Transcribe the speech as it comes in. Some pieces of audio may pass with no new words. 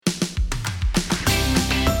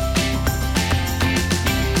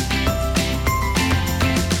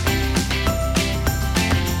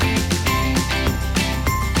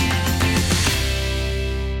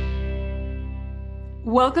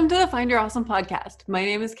Welcome to the Find Your Awesome podcast. My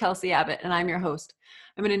name is Kelsey Abbott, and I'm your host.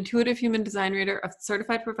 I'm an intuitive human design reader, a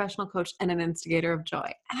certified professional coach, and an instigator of joy.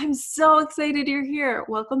 And I'm so excited you're here.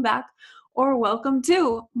 Welcome back, or welcome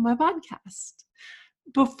to my podcast.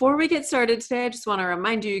 Before we get started today, I just want to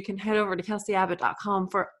remind you can head over to kelseyabbott.com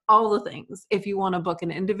for all the things. If you want to book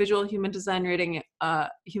an individual human design reading, a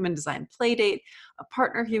human design play date, a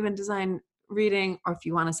partner human design reading, or if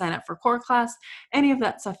you want to sign up for core class, any of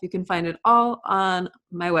that stuff, you can find it all on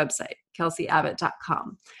my website,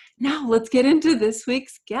 kelseyabbott.com. Now let's get into this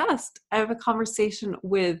week's guest. I have a conversation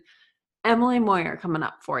with Emily Moyer coming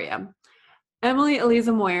up for you. Emily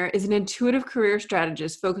Moyer is an intuitive career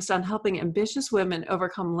strategist focused on helping ambitious women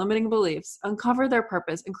overcome limiting beliefs, uncover their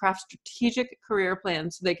purpose, and craft strategic career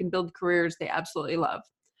plans so they can build careers they absolutely love.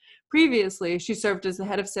 Previously, she served as the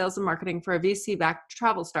head of sales and marketing for a VC-backed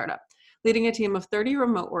travel startup, leading a team of 30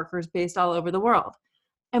 remote workers based all over the world.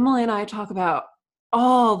 Emily and I talk about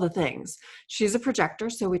all the things. She's a projector,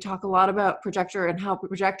 so we talk a lot about projector and how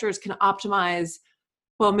projectors can minimize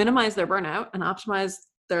their burnout and optimize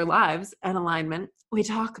their lives and alignment. We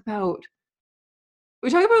talk about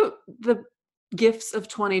the gifts of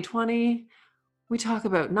 2020. We talk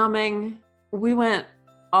about numbing. We went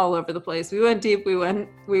all over the place. We went deep. We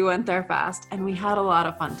went there fast, and we had a lot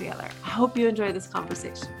of fun together. I hope you enjoy this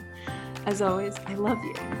conversation. As always, I love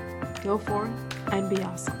you. Go forth and be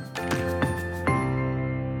awesome.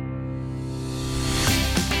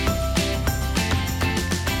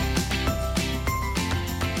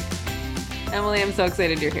 Emily, I'm so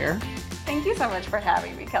excited you're here. Thank you so much for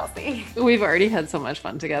having me, Kelsey. We've already had so much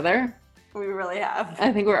fun together. We really have.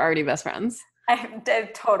 I think we're already best friends.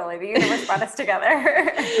 Totally. The universe brought us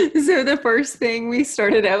together. So the first thing we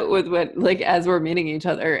started out with, as we're meeting each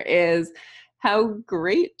other, is how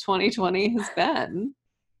great 2020 has been.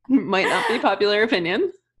 Might not be popular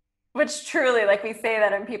opinion. Which truly, we say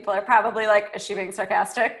that and people are probably like, is she being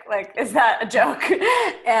sarcastic? Is that a joke?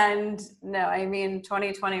 And no,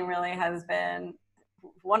 2020 really has been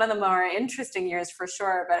one of the more interesting years for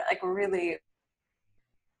sure, but really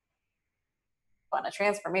on a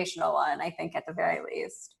transformational one, I think at the very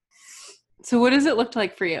least. So what does it look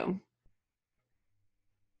like for you?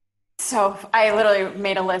 So I literally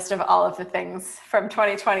made a list of all of the things from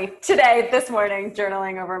 2020 today, this morning,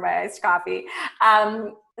 journaling over my iced coffee.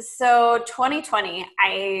 So 2020,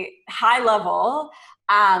 high level,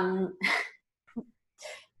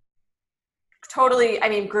 totally,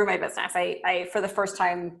 grew my business. I for the first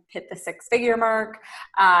time, hit the 6-figure mark.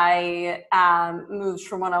 I moved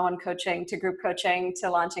from one-on-one coaching to group coaching to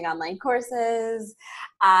launching online courses.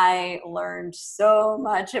 I learned so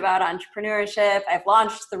much about entrepreneurship. I've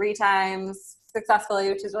launched 3 times successfully,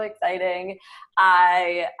 which is really exciting.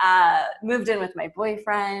 I moved in with my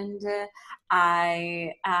boyfriend.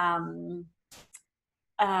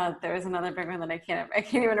 There was another big one that I can't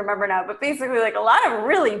even remember now, but basically a lot of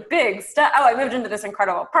really big stuff. Oh, I moved into this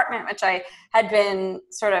incredible apartment, which I had been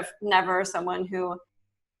sort of never someone who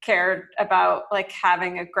cared about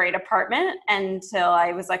having a great apartment until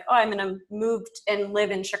I was like, oh, I'm going to move and live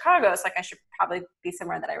in Chicago. So I should probably be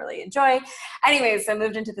somewhere that I really enjoy. Anyways, I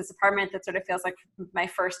moved into this apartment that sort of feels like my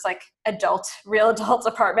first real adult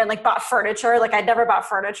apartment, bought furniture. I'd never bought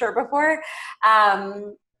furniture before.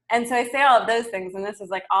 And so I say all of those things, and this is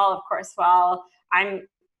all, of course, while I'm,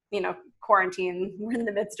 quarantine, we're in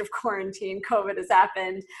the midst of quarantine, COVID has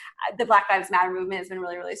happened. The Black Lives Matter movement has been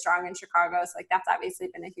really, really strong in Chicago. So that's obviously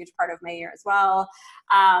been a huge part of my year as well.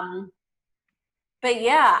 But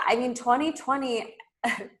yeah, 2020,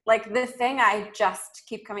 the thing I just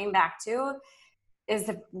keep coming back to is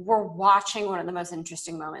that we're watching one of the most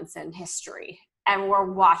interesting moments in history, and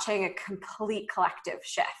we're watching a complete collective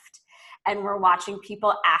shift. And we're watching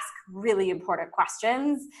people ask really important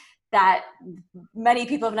questions that many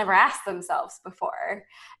people have never asked themselves before.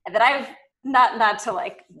 And that I've not to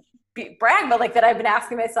brag, but that I've been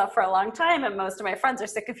asking myself for a long time, and most of my friends are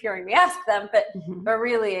sick of hearing me ask them. But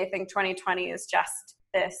really, I think 2020 is just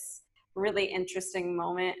this really interesting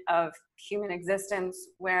moment of human existence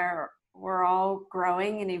where we're all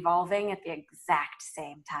growing and evolving at the exact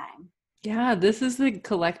same time. Yeah, this is the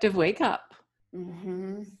collective wake up.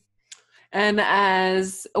 Mm-hmm. And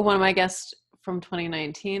as one of my guests from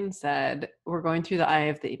 2019 said, we're going through the eye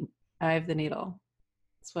of the needle.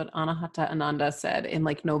 That's what Anahata Ananda said in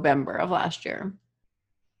November of last year.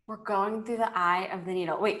 We're going through the eye of the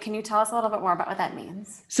needle. Wait, can you tell us a little bit more about what that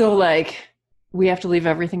means? So we have to leave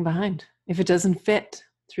everything behind. If it doesn't fit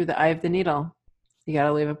through the eye of the needle, you got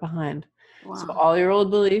to leave it behind. Wow. So all your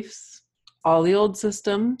old beliefs, all the old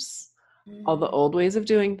systems, all the old ways of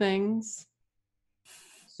doing things.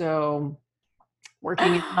 So working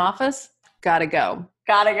in an office, gotta go.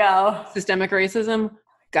 Gotta go. Systemic racism,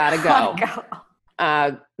 gotta Gotta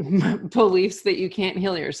go. go. Beliefs that you can't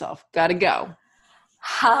heal yourself, gotta go.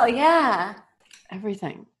 Hell yeah.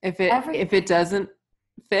 Everything. If Everything. it doesn't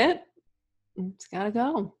fit, it's gotta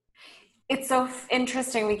go. It's so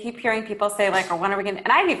interesting. We keep hearing people say like, or when are we going to,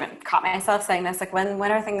 and I've even caught myself saying this, like when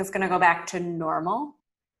are things going to go back to normal?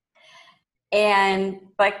 And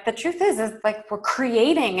like, the truth is like, we're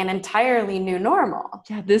creating an entirely new normal.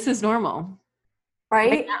 Yeah, this is normal.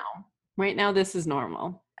 Right? Right now, this is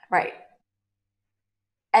normal. Right.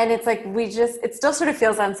 And it's like, it still sort of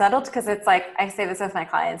feels unsettled because it's like, I say this with my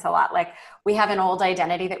clients a lot, like we have an old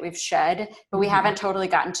identity that we've shed, but we haven't totally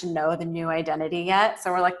gotten to know the new identity yet. So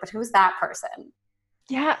we're like, but who's that person?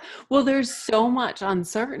 Yeah. Well, there's so much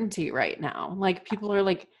uncertainty right now. Like people are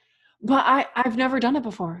like, but I've never done it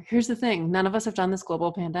before. Here's the thing. None of us have done this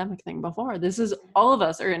global pandemic thing before. This is all of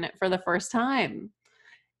us are in it for the first time.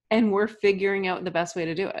 And we're figuring out the best way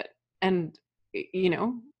to do it. And,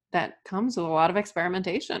 that comes with a lot of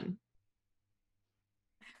experimentation.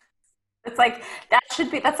 It's like, that's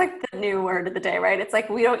like the new word of the day, right? It's like,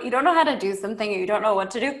 you don't know how to do something, you don't know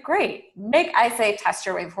what to do. Great. I say, test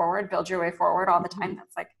your way forward, build your way forward all the time.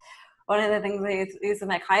 That's like one of the things I use with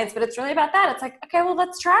my clients, but it's really about that. It's like, okay, well,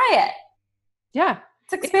 let's try it. Yeah.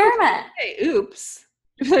 Let's experiment. Okay, oops.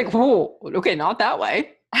 It's like, whoa, okay, not that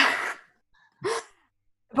way.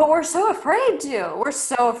 But we're so afraid to. We're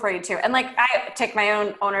so afraid to. And like, I take my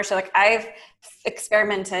own ownership. Like I've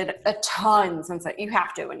experimented a ton since you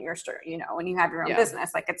have to when you're, when you have your own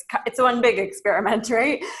business, like it's one big experiment,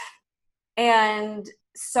 right? And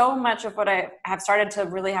so much of what I have started to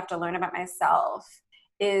really have to learn about myself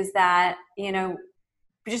is that,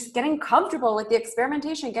 just getting comfortable with the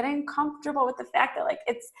experimentation, getting comfortable with the fact that like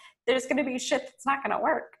there's going to be shit that's not going to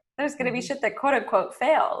work. There's going to be shit that quote unquote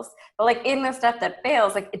fails. But like in the stuff that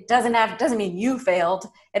fails, like it doesn't mean you failed.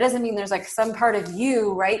 It doesn't mean there's like some part of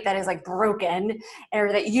you, right, that is like broken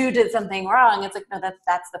or that you did something wrong. It's like, no,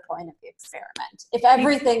 that's the point of the experiment. If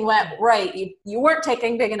everything went right, you weren't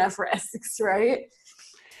taking big enough risks, right?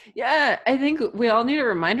 Yeah, I think we all need a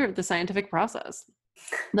reminder of the scientific process.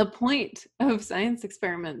 The point of science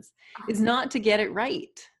experiments is not to get it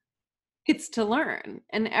right. It's to learn.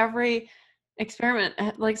 And every experiment,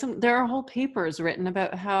 like there are whole papers written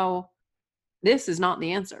about how this is not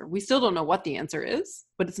the answer. We still don't know what the answer is,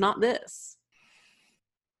 but it's not this.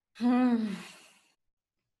 Yeah,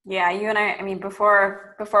 you and I mean,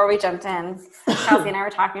 before we jumped in, Kelsey and I were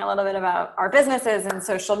talking a little bit about our businesses and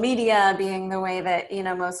social media being the way that,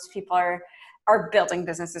 most people are building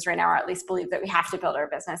businesses right now, or at least believe that we have to build our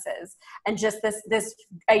businesses. And just this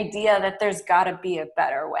idea that there's gotta be a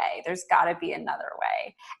better way. There's gotta be another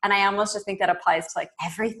way. And I almost just think that applies to like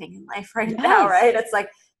everything in life right now, right? It's like,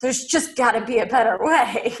 there's just gotta be a better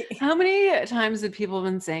way. How many times have people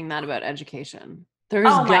been saying that about education? There's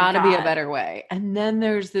gotta be a better way. And then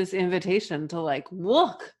there's this invitation to like,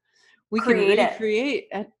 look, we can recreate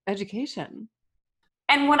education.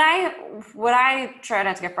 And what I try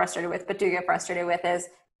not to get frustrated with, but do get frustrated with is,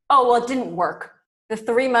 oh, well, it didn't work. The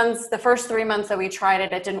first 3 months that we tried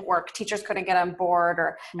it, it didn't work. Teachers couldn't get on board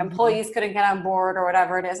or employees couldn't get on board or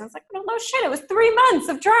whatever it is. And it's like, no shit, it was 3 months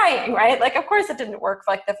of trying, right? Like, of course it didn't work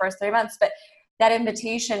for like the first 3 months, but that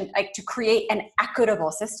invitation, like to create an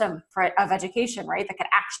equitable system of education, right? That could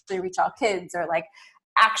actually reach all kids or like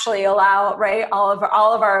actually allow, right, all of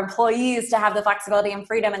our employees to have the flexibility and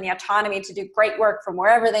freedom and the autonomy to do great work from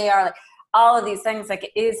wherever they are. Like all of these things, like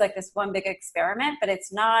it is like this one big experiment, but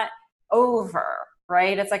it's not over,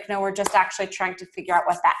 right? It's like, no, we're just actually trying to figure out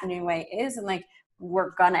what that new way is. And like, we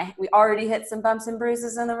already hit some bumps and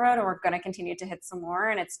bruises in the road and we're going to continue to hit some more.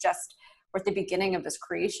 And it's just, we're at the beginning of this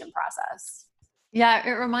creation process. Yeah,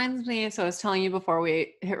 it reminds me. So I was telling you before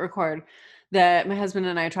we hit record that my husband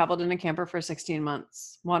and I traveled in a camper for 16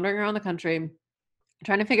 months, wandering around the country,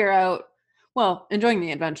 trying to figure out, enjoying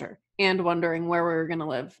the adventure and wondering where we were going to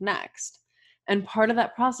live next. And part of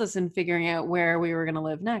that process in figuring out where we were going to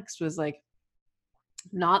live next was like,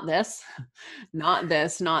 not this, not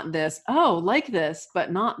this, not this. Oh, like this,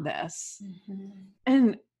 but not this.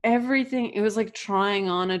 And everything, it was like trying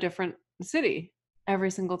on a different city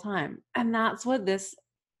every single time. And that's what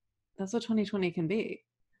 2020 can be.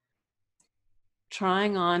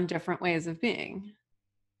 Trying on different ways of being.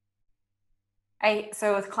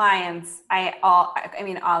 So with clients, all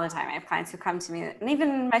the time, I have clients who come to me, and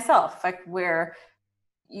even myself, like where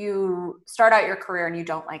you start out your career and you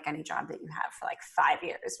don't like any job that you have for like 5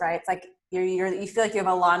 years, right? It's like you feel like you have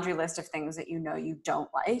a laundry list of things that you don't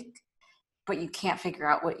like, but you can't figure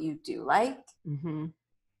out what you do like.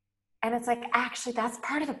 And it's like, actually, that's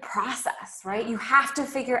part of the process, right? You have to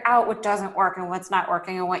figure out what doesn't work and what's not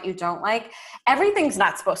working and what you don't like. Everything's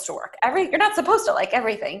not supposed to work. You're not supposed to like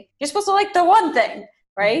everything. You're supposed to like the one thing,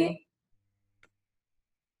 right?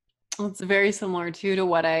 It's very similar too to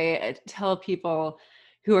what I tell people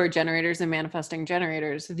who are generators and manifesting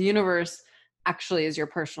generators. The universe actually is your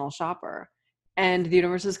personal shopper. And the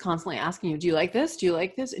universe is constantly asking you, do you like this? Do you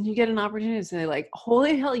like this? And you get an opportunity to say like,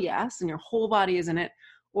 holy hell yes, and your whole body is in it,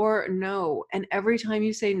 or no. And every time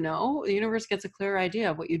you say no, the universe gets a clear idea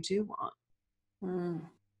of what you do want.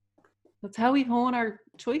 That's how we hone our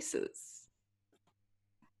choices.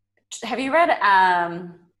 Have you read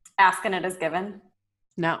Ask and It Is Given?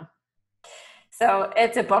 No. So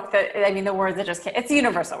it's a book that, I mean, the words that just, it's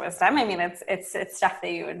universal wisdom. I mean, it's stuff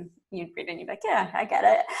that you'd read and you'd be like, yeah, I get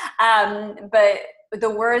it. But the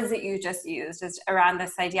words that you just used is around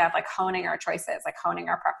this idea of like honing our choices, like honing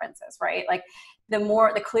our preferences, right? Like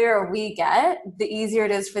the clearer we get, the easier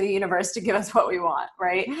it is for the universe to give us what we want,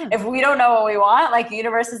 right? Yeah. If we don't know what we want, like the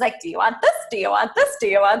universe is like, do you want this? Do you want this? Do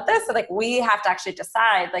you want this? So like we have to actually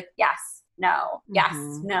decide like, yes, no, yes,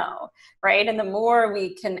 no, right? And the more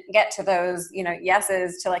we can get to those,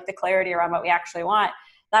 yeses, to like the clarity around what we actually want,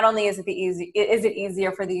 not only is it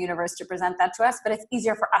easier for the universe to present that to us, but it's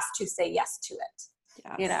easier for us to say yes to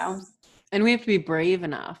it, yes. And we have to be brave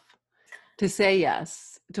enough to say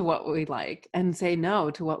yes to what we like and say no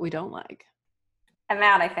to what we don't like. And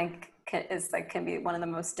that I think can be one of the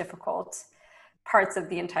most difficult parts of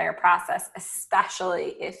the entire process,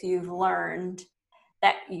 especially if you've learned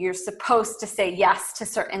that you're supposed to say yes to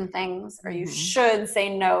certain things, or you should say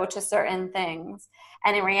no to certain things.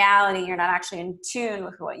 And in reality, you're not actually in tune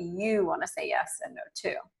with what you want to say yes and no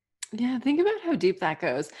to. Yeah, think about how deep that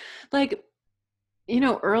goes. Like,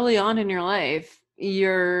 early on in your life,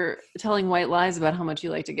 you're telling white lies about how much you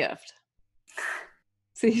like to gift.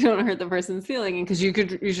 So you don't hurt the person's feeling, because you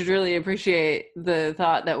should really appreciate the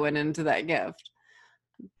thought that went into that gift.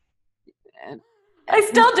 And I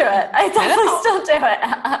still do it. I definitely still do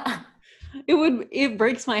it. It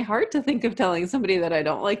breaks my heart to think of telling somebody that I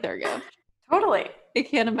don't like their gift. Totally. I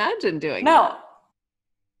can't imagine doing that.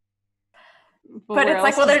 But it's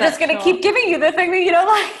like, well, they're just going to keep giving you the thing that you don't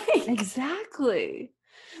like. Exactly.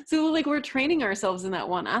 So like we're training ourselves in that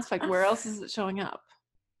one aspect. Where else is it showing up?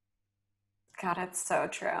 God, it's so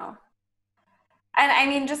true. And I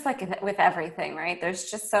mean, just like with everything, right? There's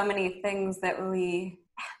just so many things that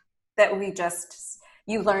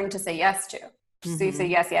you learn to say yes to. So you say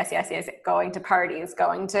yes, yes, yes, yes, going to parties,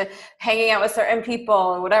 going to hanging out with certain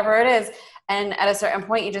people, whatever it is. And at a certain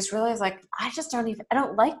point, you just realize like, I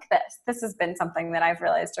don't like this. This has been something that I've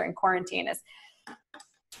realized during quarantine is,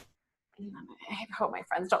 I hope my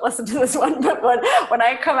friends don't listen to this one, but when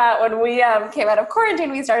we came out of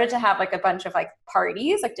quarantine, we started to have like a bunch of like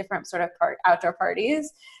parties, like different sort of outdoor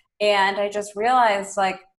parties. And I just realized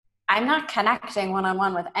like, I'm not connecting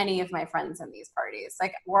one-on-one with any of my friends in these parties.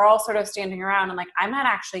 Like we're all sort of standing around and like, I'm not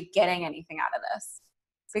actually getting anything out of this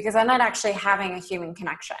because I'm not actually having a human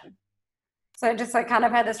connection. So I just like kind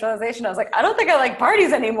of had this realization. I was like, I don't think I like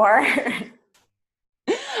parties anymore.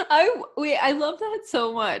 I love that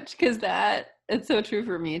so much because it's so true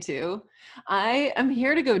for me too. I am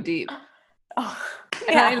here to go deep. Oh,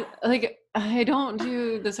 yeah. And I don't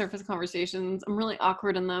do the surface conversations. I'm really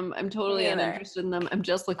awkward in them. I'm totally uninterested in them. I'm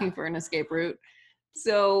just looking for an escape route.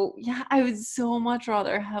 So yeah, I would so much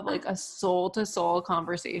rather have like a soul to soul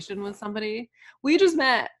conversation with somebody. We just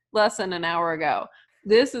met less than an hour ago.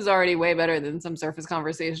 This is already way better than some surface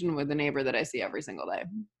conversation with a neighbor that I see every single day.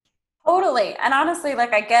 Totally. And honestly,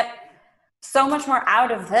 like I get so much more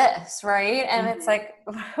out of this, right? And it's like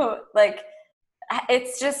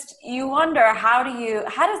it's just, you wonder how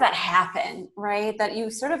does that happen, right? That you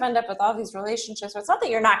sort of end up with all these relationships where it's not that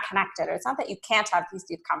you're not connected, or it's not that you can't have these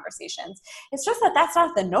deep conversations. It's just that that's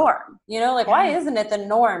not the norm, why isn't it the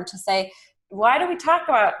norm to say, why do we talk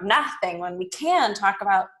about nothing when we can talk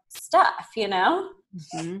about stuff,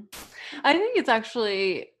 Mm-hmm. I think it's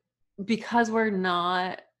actually because we're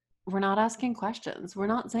not asking questions. We're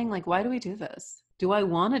not saying like, why do we do this? Do I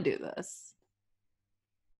want to do this?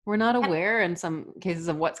 We're not aware in some cases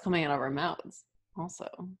of what's coming out of our mouths also.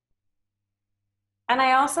 And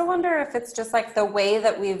I also wonder if it's just like the way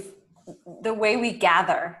we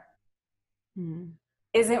gather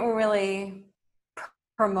isn't really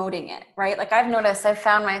promoting it, right? Like I've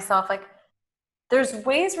found myself like, there's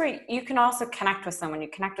ways where you can also connect with someone. You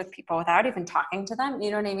connect with people without even talking to them.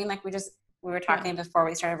 You know what I mean? Like we were talking before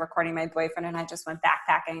we started recording, my boyfriend and I just went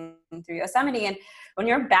backpacking through Yosemite. And when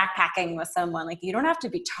you're backpacking with someone, like you don't have to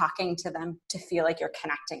be talking to them to feel like you're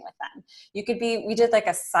connecting with them. We did like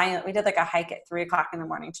a hike at 3:00 in the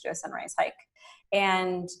morning to do a sunrise hike.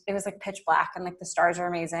 And it was like pitch black and like the stars are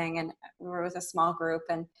amazing. And we were with a small group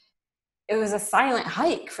and it was a silent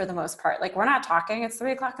hike for the most part. Like we're not talking, it's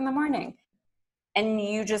 3:00 in the morning. And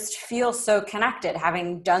you just feel so connected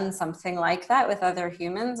having done something like that with other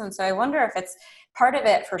humans. And so I wonder if it's part of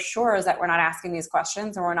it for sure is that we're not asking these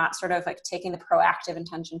questions and we're not sort of like taking the proactive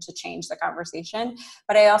intention to change the conversation.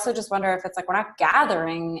 But I also just wonder if it's like we're not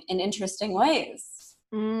gathering in interesting ways.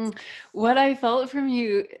 What I felt from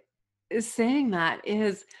you is saying that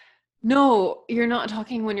is, no, you're not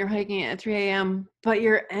talking when you're hiking at 3 a.m., but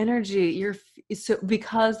your energy, so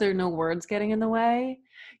because there are no words getting in the way,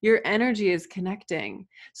 your energy is connecting.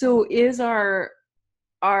 So is our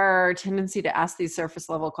tendency to ask these surface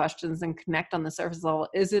level questions and connect on the surface level,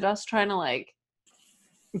 is it us trying to like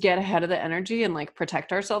get ahead of the energy and like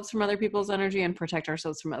protect ourselves from other people's energy and protect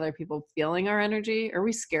ourselves from other people feeling our energy? Are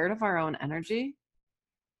we scared of our own energy?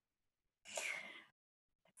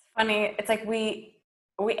 Funny, it's like we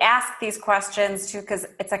ask these questions too, because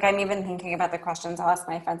it's like I'm even thinking about the questions I'll ask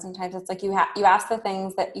my friends sometimes. It's like you ask the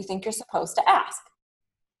things that you think you're supposed to ask.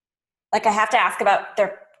 Like I have to ask about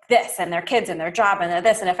this and their kids and their job and their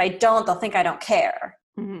this, and if I don't, they'll think I don't care.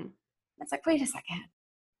 Mm-hmm. It's like, wait a second.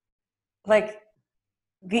 Like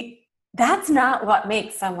that's not what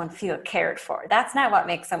makes someone feel cared for. That's not what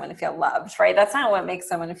makes someone feel loved, right? That's not what makes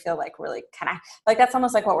someone feel like really connect. Like that's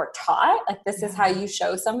almost like what we're taught. Like this is how you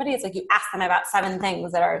show somebody. It's like you ask them about 7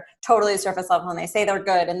 things that are totally surface level and they say they're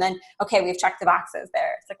good. And then, okay, we've checked the boxes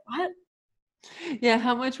there. It's like, what? Yeah.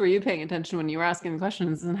 How much were you paying attention when you were asking the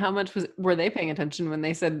questions, and how much were they paying attention when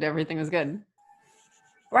they said everything was good?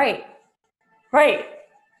 Right.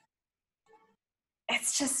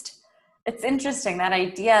 It's interesting, that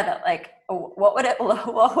idea that like, what would it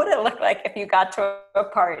look like if you got to a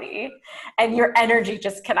party and your energy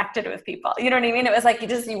just connected with people? You know what I mean? It was like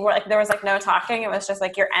you were like, there was like no talking. It was just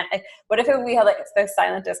like what if we had like those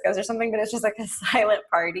silent discos or something, but it's just like a silent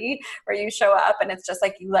party where you show up and it's just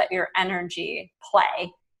like you let your energy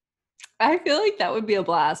play. I feel like that would be a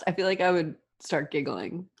blast. I feel like I would start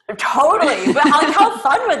giggling. Totally. But how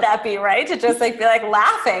fun would that be, right? To just like be like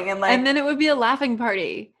laughing and like, and then it would be a laughing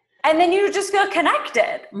party. And then you just feel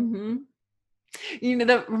connected. Mm-hmm. You know,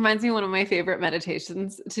 that reminds me of one of my favorite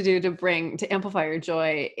meditations to do to amplify your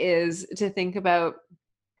joy is to think about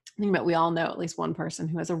we all know at least one person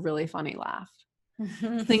who has a really funny laugh.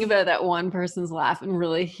 Think about that one person's laugh and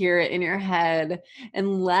really hear it in your head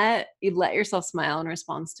and let yourself smile in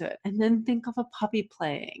response to it. And then think of a puppy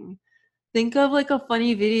playing. Think of like a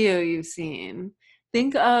funny video you've seen.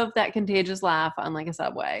 Think of that contagious laugh on like a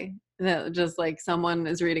subway. That just like someone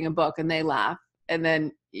is reading a book and they laugh and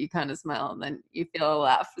then you kind of smile and then you feel a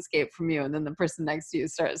laugh escape from you and then the person next to you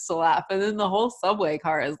starts to laugh and then the whole subway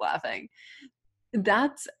car is laughing.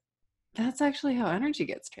 That's actually how energy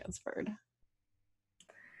gets transferred.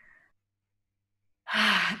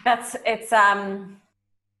 It's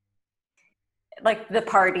like the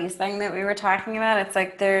parties thing that we were talking about. It's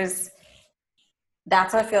like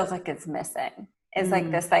that's what feels like it's missing. Is like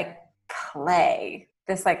this like play,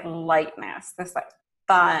 this like lightness, this like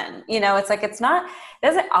fun. You know, it's like it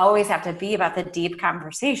doesn't always have to be about the deep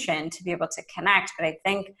conversation to be able to connect. But I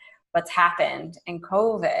think what's happened in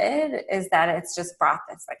COVID is that it's just brought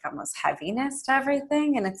this like almost heaviness to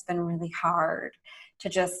everything. And it's been really hard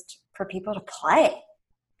for people to play.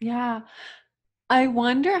 Yeah. I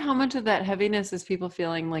wonder how much of that heaviness is people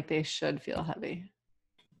feeling like they should feel heavy.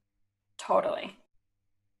 Totally.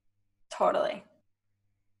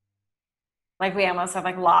 Like we almost have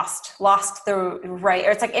like lost the right,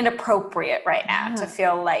 or it's like inappropriate right now to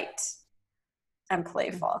feel light and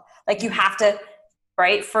playful. Like you have to,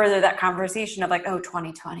 right, further that conversation of like,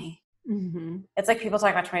 2020. Mm-hmm. It's like people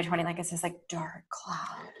talk about 2020 like it's this like dark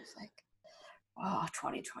cloud. It's like,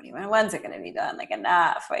 2020. When's it going to be done? Like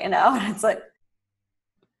enough, you know? And it's like,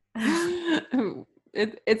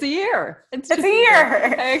 it's a year. It's a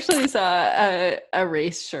year. I actually saw a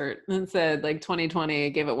race shirt that said like 2020,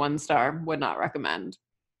 gave it 1 star, would not recommend.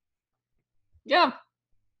 Yeah,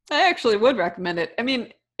 I actually would recommend it. I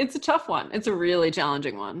mean, it's a tough one. It's a really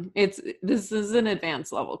challenging one. This is an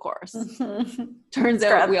advanced level course. Turns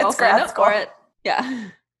out we all signed up for it. Yeah.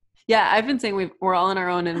 Yeah, I've been saying we're all in our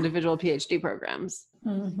own individual PhD programs.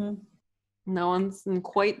 Mm-hmm. No one's in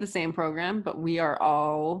quite the same program, but we are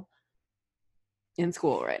all in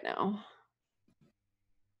school right now.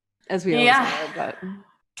 As we always are, but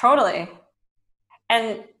totally.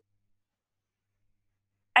 And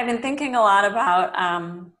I've been thinking a lot about,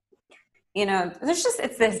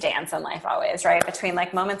 it's this dance in life always, right? Between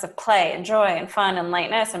like moments of play and joy and fun and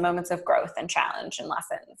lightness and moments of growth and challenge and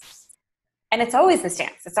lessons. And it's always this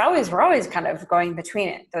dance. We're always kind of going between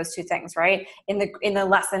it, those two things, right? In the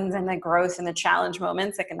lessons and the growth and the challenge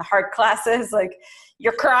moments, like in the hard classes, like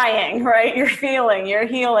you're crying, right? You're feeling, you're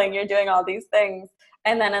healing, you're doing all these things.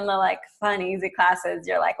 And then in the like fun, easy classes,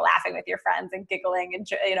 you're like laughing with your friends and giggling and,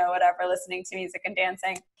 whatever, listening to music and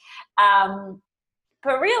dancing.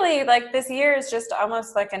 But really, like this year is just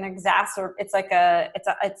almost like an it's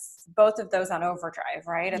both of those on overdrive,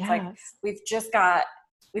 right? It's like we've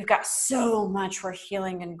got so much we're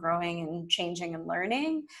healing and growing and changing and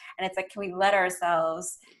learning. And it's like, can we let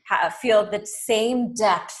ourselves feel the same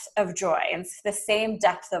depth of joy and the same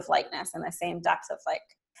depth of lightness and the same depth of like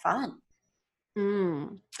fun?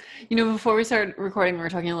 Before we started recording, we were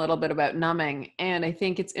talking a little bit about numbing. And I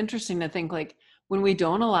think it's interesting to think like when we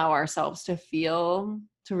don't allow ourselves to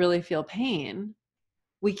really feel pain,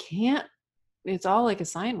 we can't, it's all like a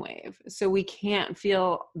sine wave. So we can't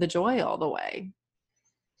feel the joy all the way.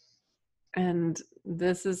 And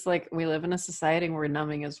this is like, we live in a society where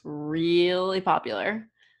numbing is really popular.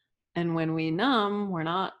 And when we numb, we're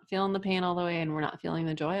not feeling the pain all the way and we're not feeling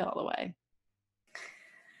the joy all the way.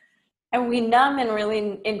 And we numb in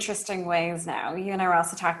really interesting ways now. You and I were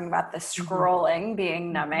also talking about the scrolling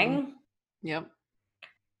being numbing. Yep.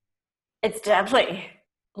 It's deadly.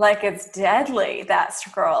 Like it's deadly, that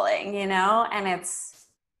scrolling, and it's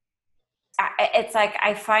like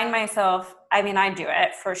I find myself, I mean, I do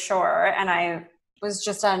it for sure. And I was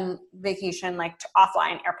just on vacation, like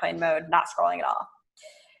offline airplane mode, not scrolling at all.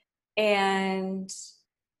 And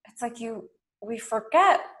it's like we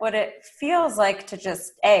forget what it feels like to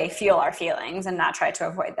just feel our feelings and not try to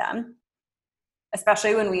avoid them.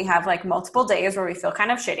 Especially when we have like multiple days where we feel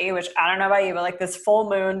kind of shitty, which I don't know about you, but like this full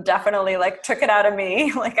moon definitely like took it out of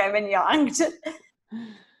me. Like I'm in yang.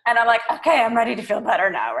 And I'm like, okay, I'm ready to feel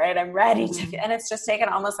better now, right? I'm ready to, and it's just taken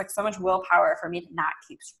almost like so much willpower for me to not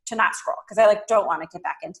scroll. Cause I like, don't want to get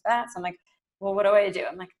back into that. So I'm like, well, what do I do?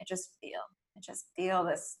 I'm like, I just feel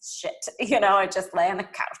this shit, I just lay on the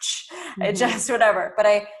couch, I just whatever. But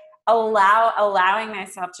I allowing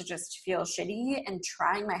myself to just feel shitty and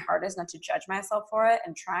trying my hardest not to judge myself for it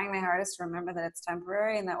and trying my hardest to remember that it's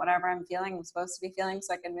temporary and that whatever I'm feeling, I'm supposed to be feeling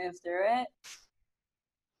so I can move through it.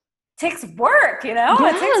 Takes work, Yes,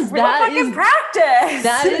 it takes real fucking practice.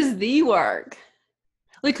 That is the work.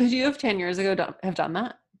 Like, could you have 10 years ago have done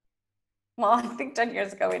that? Well, I think 10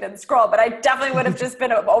 years ago we didn't scroll, but I definitely would have just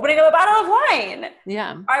been opening up a bottle of wine.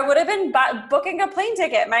 Yeah. I would have been booking a plane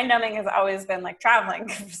ticket. My numbing has always been like traveling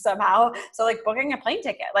somehow. So like booking a plane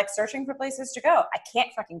ticket, like searching for places to go. I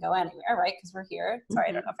can't fucking go anywhere, right? Because we're here. Sorry,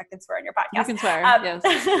 I don't know if I can swear on your podcast. You can swear, yes.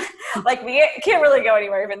 Like we can't really go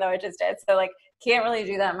anywhere, even though I just did. So like can't really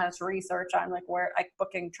do that much research on like where like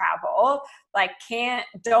booking travel. Like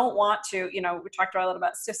don't want to, we talked about a little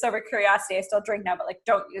about sober curiosity. I still drink now, but like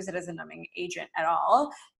don't use it as a numbing agent at all.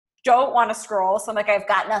 Don't want to scroll. So I'm like, I've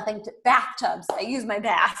got nothing bathtubs. I use my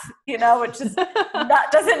bath, which is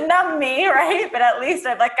doesn't numb me, right? But at least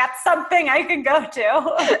I've like got something I can go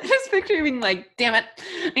to. Just picture you being like, damn it,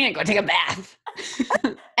 I'm gonna go take a bath.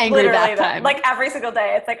 Angry Literally bath time. Like every single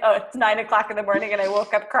day, it's like, oh, it's 9:00 in the morning and I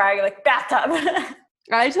woke up crying like bathtub.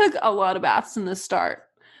 I took a lot of baths in the start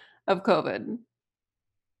of COVID.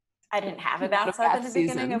 I didn't have a bathtub in the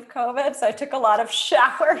beginning of COVID, so I took a lot of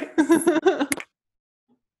showers.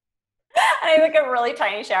 I have like a really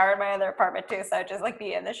tiny shower in my other apartment too, so I'd just like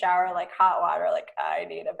be in the shower, like hot water, like I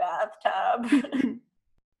need a bathtub.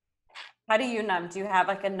 How do you numb? Do you have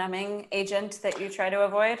like a numbing agent that you try to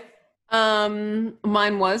avoid?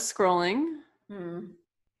 Mine was scrolling.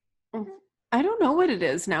 I don't know what it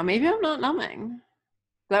is now. Maybe I'm not numbing.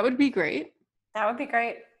 That would be great. That would be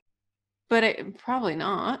great. But probably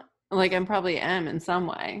not. Like I probably am in some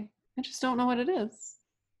way. I just don't know what it is.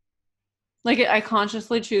 Like I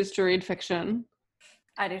consciously choose to read fiction.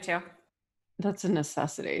 I do too. That's a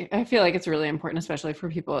necessity. I feel like it's really important, especially for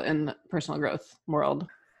people in the personal growth world.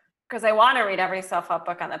 Because I want to read every self-help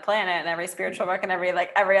book on the planet and every spiritual book and every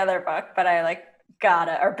other book, but I like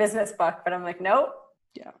or business book, but I'm like, nope.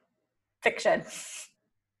 Yeah. Fiction.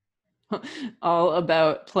 All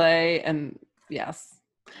about play and yes.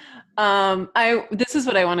 This is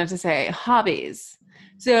what I wanted to say. Hobbies.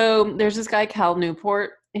 So there's this guy, Cal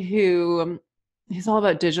Newport, who he's all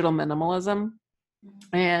about digital minimalism.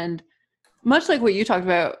 And much like what you talked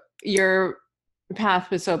about, your path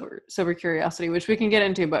with sober curiosity, which we can get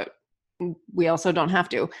into, but we also don't have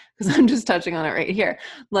to, because I'm just touching on it right here.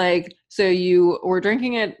 Like, so you were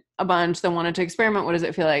drinking it a bunch, then wanted to experiment. What does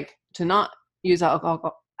it feel like to not use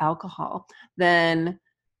alcohol alcohol, then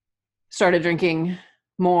started drinking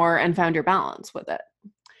more and found your balance with it.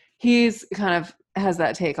 He's kind of has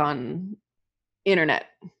that take on internet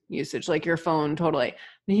usage, like your phone, totally.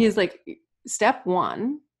 And he's like, step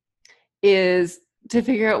one is to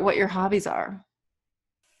figure out what your hobbies are,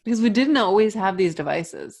 because we didn't always have these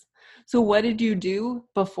devices. So what did you do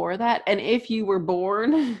before that? And if you were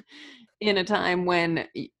born in a time when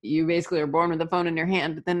you basically were born with a phone in your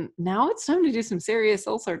hand, then now it's time to do some serious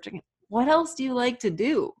soul searching. What else do you like to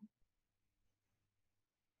do?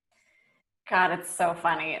 God, it's so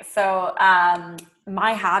funny. So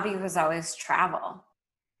my hobby was always travel.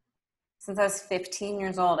 Since I was 15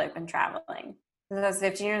 years old, I've been traveling. Since I was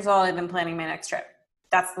 15 years old, I've been planning my next trip.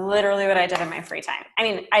 That's literally what I did in my free time. I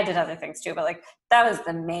mean, I did other things too, but like that was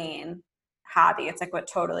the main hobby. It's like what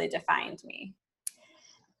totally defined me.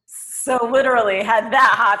 So literally had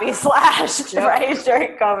that hobby slashed, Yep. right,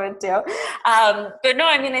 during COVID too. But no,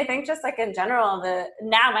 I mean, I think just like in general,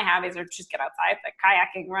 now my hobbies are just get outside, like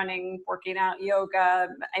kayaking, running, working out, yoga.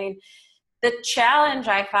 I mean, the challenge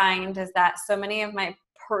I find is that so many of my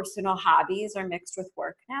personal hobbies are mixed with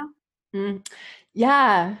work now. Mm.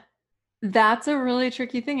 Yeah, that's a really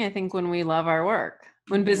tricky thing, I think, when we love our work,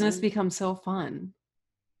 when business becomes so fun.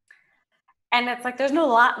 And it's like there's no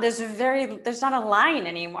lot, there's not a line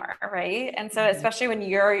anymore, right? And so especially when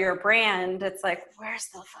you're your brand, it's like, where's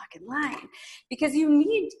the fucking line? Because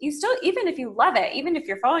you still, even if you love it, even if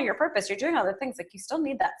you're following your purpose, you're doing other things, like you still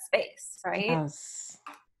need that space, right? Yes.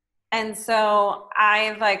 And so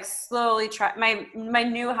I've like slowly tried, my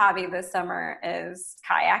new hobby this summer is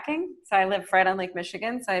kayaking. So I live right on Lake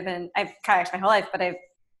Michigan. So I've kayaked my whole life, but I've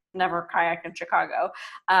never kayaked in Chicago.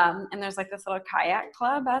 And there's like this little kayak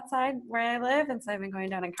club outside where I live. And so I've been going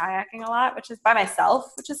down and kayaking a lot, which is by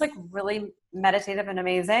myself, which is like really meditative and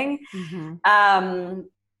amazing.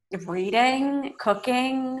 Reading,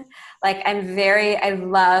 cooking, like I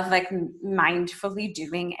love like mindfully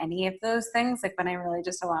doing any of those things, like when I really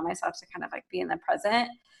just allow myself to kind of like be in the present.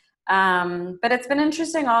 But it's been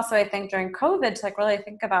interesting also, I think, during COVID to like really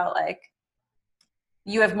think about like,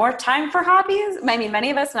 you have more time for hobbies. I mean, many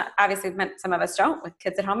of us, not obviously some of us don't with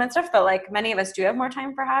kids at home and stuff, but like many of us do have more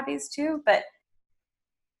time for hobbies too. But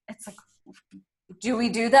it's like, do we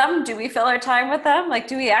do them? Do we fill our time with them? Like,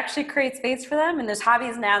 do we actually create space for them? And there's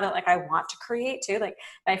hobbies now that like I want to create too. Like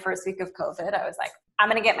my first week of COVID, I was like, I'm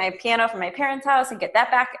going to get my piano from my parents' house and get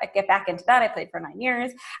back into that. I played for 9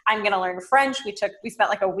 years. I'm going to learn French. We spent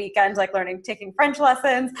like a weekend, like taking French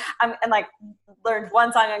lessons, and like learned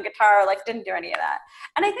one song on guitar, like didn't do any of that.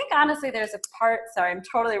 And I think honestly, there's a part, sorry, I'm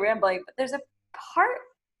totally rambling, but there's a part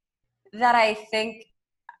that I think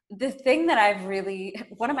the thing that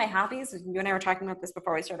one of my hobbies, you and I were talking about this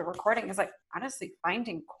before we started recording, is like honestly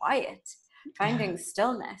finding quiet, finding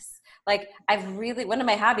stillness. Like one of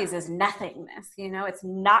my hobbies is nothingness, it's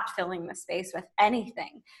not filling the space with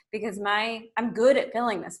anything, because I'm good at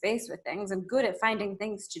filling the space with things. I'm good at finding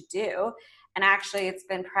things to do. And actually it's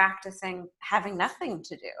been practicing having nothing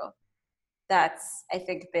to do. That's, I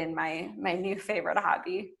think, been my new favorite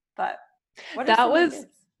hobby. But what are some ideas?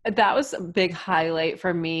 That was a big highlight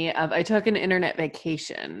for me. I took an internet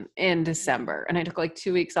vacation in December, and I took like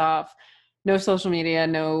 2 weeks off, no social media,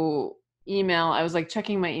 no email. I was like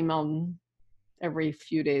checking my email every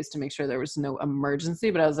few days to make sure there was no emergency.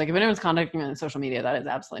 But I was like, if anyone's contacting me on social media, that is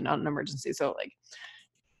absolutely not an emergency. So like,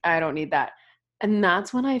 I don't need that. And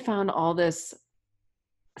that's when I found all this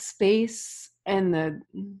space and the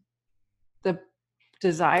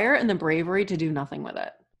desire and the bravery to do nothing with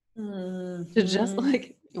it. To just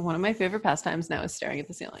like, one of my favorite pastimes now is staring at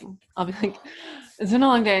the ceiling. I'll be like, it's been a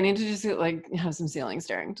long day. I need to just like have some ceiling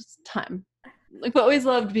staring, just time. Like, I've always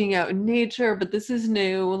loved being out in nature, but this is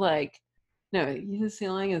new. Like, no, the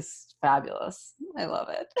ceiling is fabulous. I love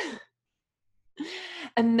it.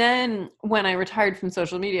 And then when I retired from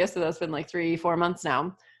social media, so that's been like 3-4 months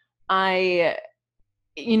now,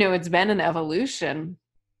 it's been an evolution.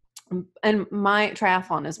 And my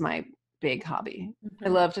triathlon is my big hobby. I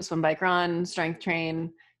love to swim, bike, run, strength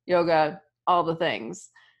train, yoga, all the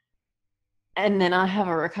things. And then I have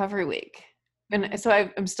a recovery week. And so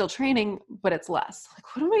I'm still training, but it's less.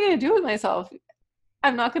 Like, what am I going to do with myself?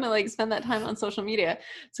 I'm not going to like spend that time on social media.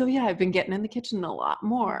 So yeah, I've been getting in the kitchen a lot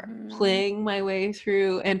more, playing my way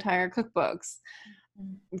through entire cookbooks,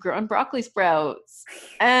 growing broccoli sprouts,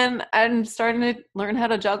 and I'm starting to learn how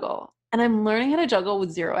to juggle. And I'm learning how to juggle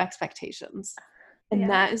with zero expectations. And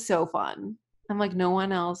that is so fun. I'm like, no one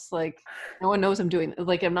knows I'm doing it.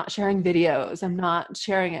 Like, I'm not sharing videos. I'm not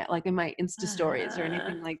sharing it like in my Insta stories or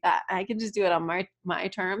anything like that. I can just do it on my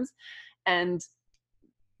terms and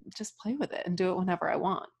just play with it and do it whenever I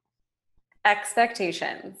want.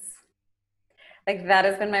 Expectations. Like that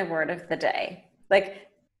has been my word of the day. Like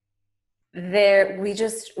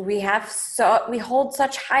we hold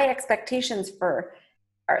such high expectations for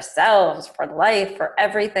ourselves, for life, for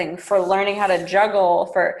everything, for learning how to juggle,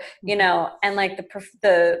 for, and like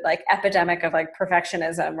the like epidemic of like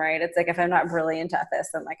perfectionism, right? It's like, if I'm not brilliant at this,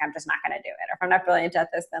 then like, I'm just not going to do it. Or if I'm not brilliant at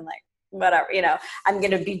this, then like, whatever, I'm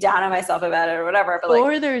going to be down on myself about it or whatever. But like,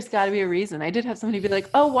 or there's got to be a reason. I did have somebody be like,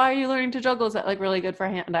 oh, why are you learning to juggle? Is that like really good for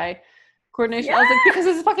hand-eye coordination? yeah, I was like, because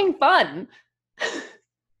it's fucking fun.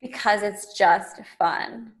 because it's just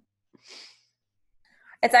fun.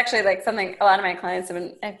 It's actually like something a lot of my clients have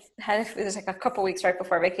been, there's like a couple weeks right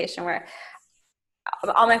before vacation where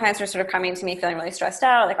all my clients were sort of coming to me feeling really stressed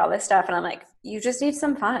out, like all this stuff. And I'm like, you just need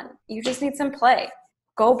some fun. You just need some play.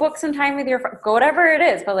 Go book some time with go whatever it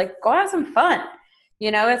is, but like, go have some fun.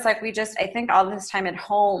 It's like, I think all this time at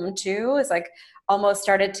home too is like almost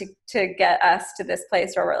started to get us to this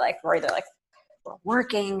place where we're either like, we're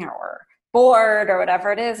working or we're bored or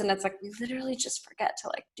whatever it is. And it's like, we literally just forget to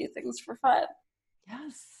like do things for fun.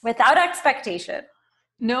 Yes. Without expectation.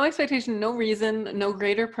 No expectation, no reason, no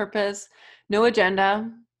greater purpose, no agenda,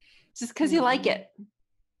 just because you like it.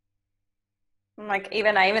 I'm like,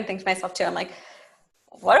 I even think to myself too, I'm like,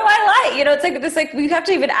 what do I like? It's like this, like we have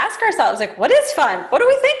to even ask ourselves, like, what is fun? What do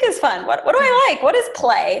we think is fun? What do I like? What is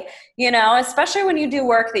play? Especially when you do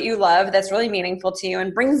work that you love, that's really meaningful to you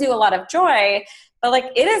and brings you a lot of joy. But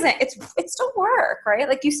like, it's still work, right?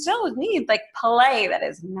 Like you still need like play that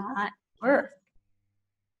is not work.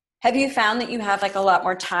 Have you found that you have like a lot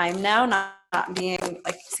more time now, not being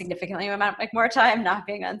like significantly amount like more time not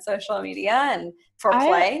being on social media and for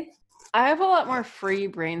play? I have a lot more free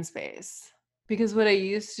brain space because what I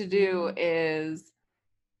used to do is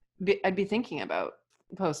I'd be thinking about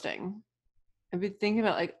posting. I'd be thinking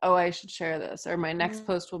about like, oh, I should share this or my next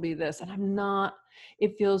post will be this. And I'm not,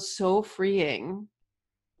 it feels so freeing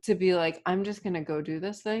to be like, I'm just going to go do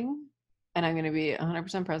this thing and I'm going to be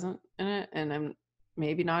 100% present in it. And I'm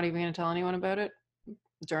maybe not even going to tell anyone about it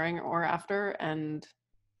during or after. And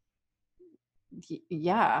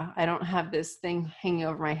yeah, I don't have this thing hanging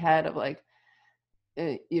over my head of like,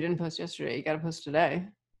 you didn't post yesterday, you got to post today.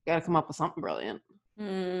 You got to come up with something brilliant.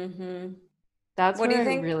 Mm-hmm. That's what where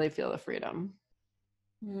I really feel the freedom.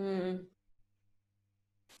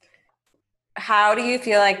 How do you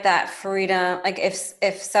feel like that freedom, like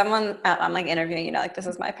if someone, I'm like interviewing, like this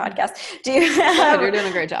is my podcast. Do you you're doing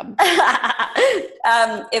a great job.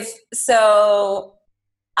 I'm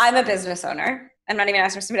a business owner. I'm not even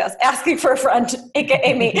asking for somebody else, asking for a friend,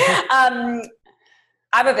 aka me. I'm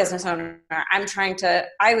a business owner.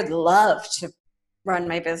 I would love to run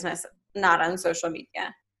my business not on social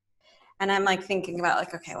media. And I'm like thinking about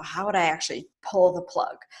like, okay, well, how would I actually pull the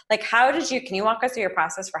plug? Like, can you walk us through your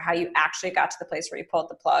process for how you actually got to the place where you pulled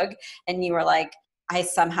the plug and you were like, I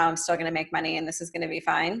somehow am still going to make money and this is going to be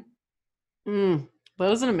fine? That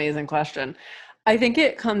was an amazing question. I think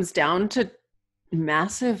it comes down to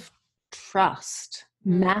massive trust,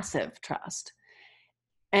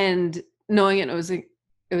 and knowing it was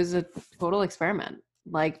a total experiment.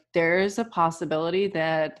 Like there's a possibility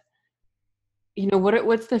that,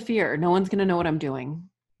 what's the fear? No one's going to know what I'm doing.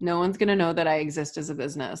 No one's going to know that I exist as a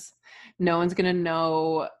business. No one's going to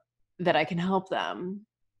know that I can help them.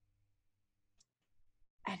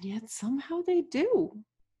 And yet somehow they do.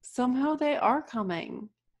 Somehow they are coming.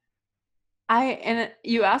 And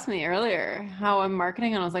you asked me earlier how I'm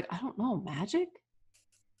marketing, and I was like, I don't know, magic?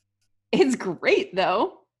 It's great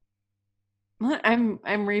though. I'm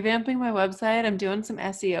revamping my website. I'm doing some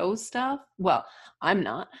SEO stuff. Well, I'm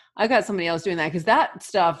not. I got somebody else doing that because that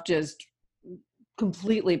stuff just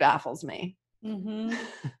completely baffles me. Mm-hmm.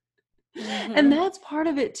 And that's part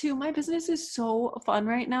of it too. My business is so fun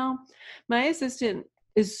right now. My assistant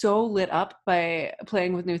is so lit up by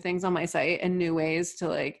playing with new things on my site and new ways to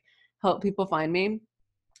like help people find me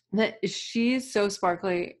that she's so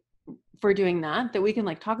sparkly for doing that we can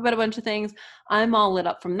like talk about a bunch of things. I'm all lit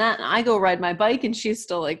up from that. And I go ride my bike and she's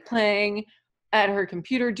still like playing at her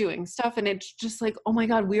computer doing stuff. And it's just like, oh my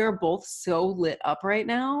God, we are both so lit up right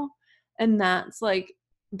now. And that's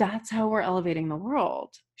how we're elevating the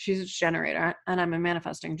world. She's a generator and I'm a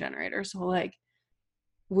manifesting generator. So like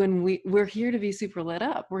when we're here to be super lit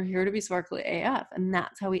up, we're here to be sparkly AF. And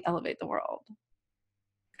that's how we elevate the world.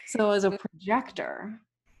 So as a projector,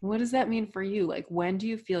 what does that mean for you? Like, when do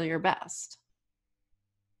you feel your best?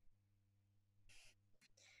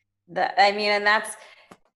 And that's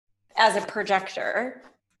as a projector,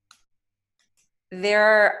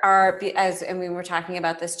 there are, and we were talking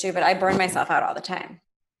about this too, but I burn myself out all the time.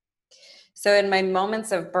 So in my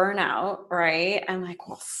moments of burnout, right, I'm like,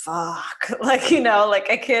 well, fuck, like, you know, like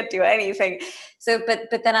I can't do anything. So, but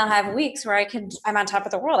then I'll have weeks where I'm on top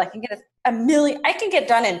of the world. I can get I can get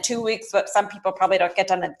done in 2 weeks, but some people probably don't get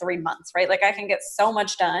done in 3 months, right? Like I can get so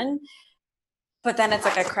much done, but then it's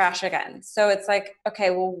like I crash again. So it's like, okay,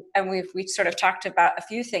 well, and we sort of talked about a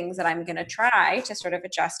few things that I'm going to try to sort of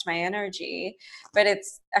adjust my energy, but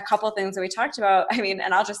it's a couple of things that we talked about. I mean,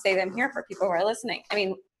 and I'll just say them here for people who are listening. I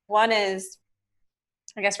mean, one is,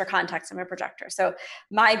 I guess for context, I'm a projector. So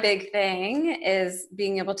my big thing is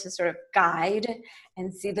being able to sort of guide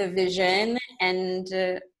and see the vision. And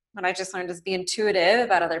what I just learned is be intuitive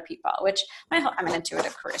about other people, which I'm an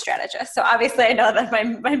intuitive career strategist. So obviously I know that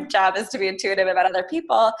my job is to be intuitive about other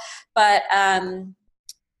people. But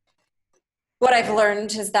what I've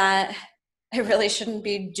learned is that I really shouldn't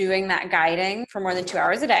be doing that guiding for more than 2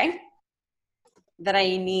 hours a day, that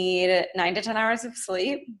I need 9 to 10 hours of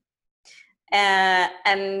sleep.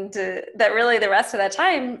 And that really the rest of that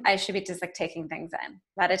time I should be just like taking things in,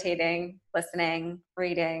 meditating, listening,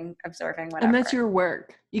 reading, observing, whatever. And that's your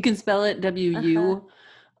work. You can spell it W-U-R-K.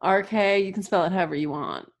 You can spell it however you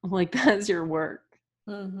want. Like that's your work.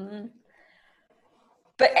 Mm-hmm.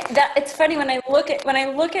 But it's funny when I look at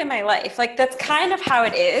my life, like that's kind of how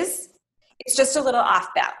it is. It's just a little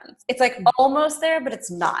off balance. It's like almost there, but it's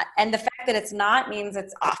not. And the fact that it's not means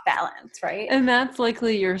it's off balance, right? And that's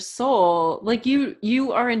likely your soul. Like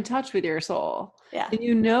you are in touch with your soul. Yeah. And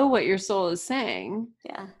you know what your soul is saying.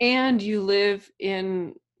 Yeah. And you live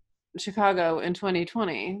in Chicago in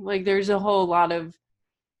 2020. Like there's a whole lot of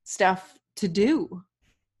stuff to do.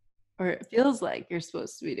 Or it feels like you're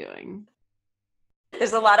supposed to be doing.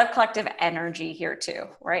 There's a lot of collective energy here too,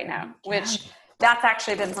 right now, which that's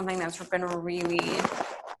actually been something that's been really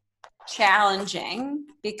challenging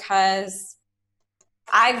because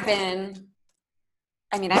I've been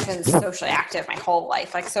socially active my whole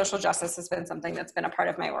life. Like social justice has been something that's been a part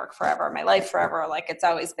of my work forever, my life forever. Like it's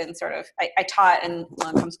always been sort of, I taught in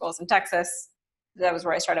low-income schools in Texas. That was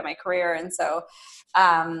where I started my career. And so,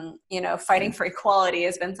 fighting for equality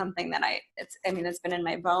has been something that it's been in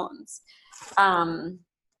my bones.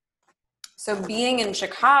 So being in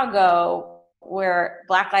Chicago, where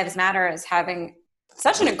Black Lives Matter is having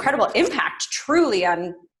such an incredible impact truly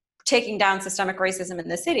on taking down systemic racism in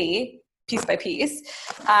the city, piece by piece,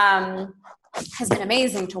 has been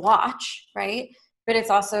amazing to watch, right? But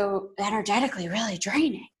it's also energetically really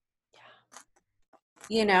draining.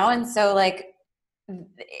 And so like,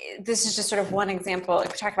 this is just sort of one example.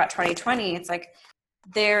 If we talk about 2020, it's like,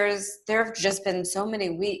 there have just been so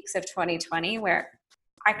many weeks of 2020 where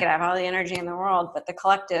I could have all the energy in the world, but the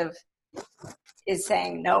collective is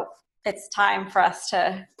saying, nope, it's time for us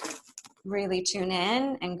to really tune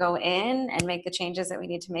in and go in and make the changes that we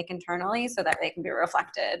need to make internally so that they can be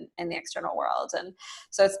reflected in the external world. And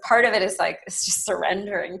so it's part of it is like, it's just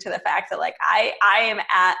surrendering to the fact that like,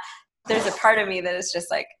 there's a part of me that is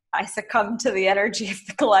just like, I succumb to the energy of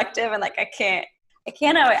the collective and like, I can't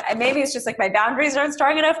always, maybe it's just like my boundaries aren't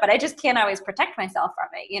strong enough, but I just can't always protect myself from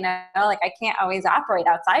it. Like I can't always operate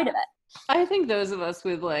outside of it. I think those of us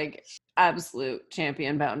with like absolute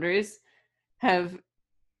champion boundaries have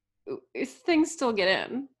things still get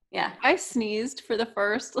in. Yeah. I sneezed for the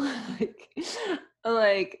first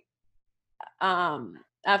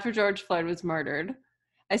after George Floyd was murdered.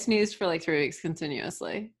 I sneezed for like 3 weeks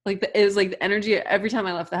continuously. Like it was like the energy every time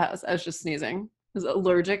I left the house, I was just sneezing. I was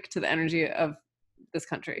allergic to the energy of this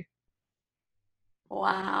country.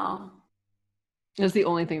 Wow. It was the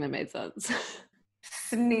only thing that made sense.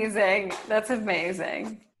 Sneezing. That's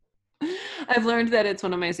amazing. I've learned that it's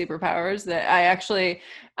one of my superpowers, that I actually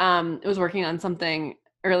was working on something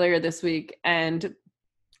earlier this week and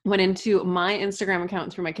went into my Instagram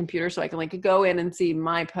account through my computer so I can like go in and see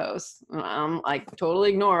my posts. Like totally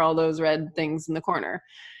ignore all those red things in the corner.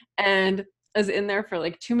 And I was in there for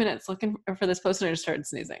like 2 minutes looking for this post and I just started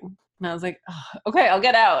sneezing. And I was like, oh, okay, I'll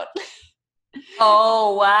get out.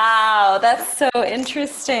 Oh, wow. That's so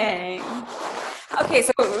interesting. Okay,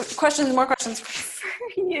 so more questions for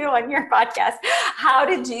you on your podcast. How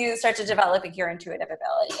did you start to develop your intuitive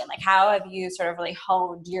ability? And like, how have you sort of really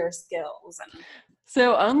honed your skills?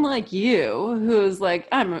 So unlike you, who's like,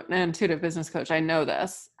 I'm an intuitive business coach, I know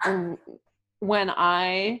this. When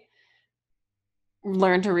I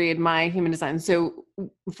learned to read my human design, so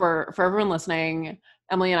for everyone listening,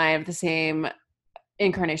 Emily and I have the same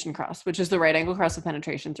incarnation cross, which is the right angle cross of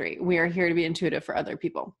penetration 3. We are here to be intuitive for other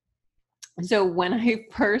people. So when I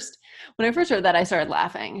first read that, I started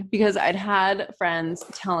laughing because I'd had friends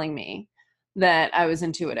telling me that I was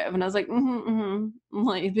intuitive, and I was like,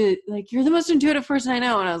 like you're the most intuitive person I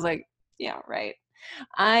know, and I was like, yeah, right.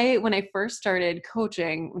 When I first started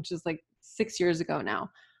coaching, which is like 6 years ago now,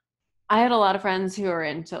 I had a lot of friends who are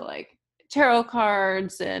into like tarot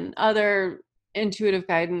cards and other intuitive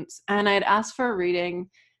guidance. And I'd ask for a reading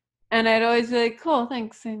and I'd always be like, cool,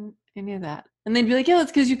 thanks. I knew that. And they'd be like, yeah,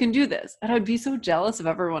 it's because you can do this. And I'd be so jealous of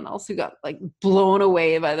everyone else who got like blown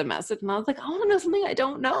away by the message. And I was like, I want to know something I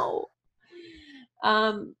don't know.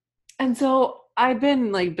 And so I've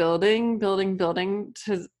been like building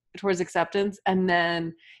towards acceptance. And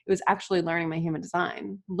then it was actually learning my human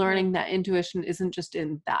design, learning that intuition isn't just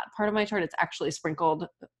in that part of my chart. It's actually sprinkled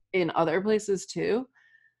in other places too.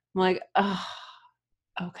 I'm like, oh,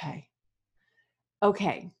 okay.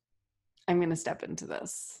 I'm going to step into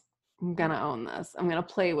this. I'm going to own this. I'm going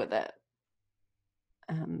to play with it.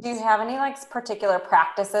 Do you have any like particular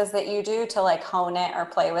practices that you do to like hone it or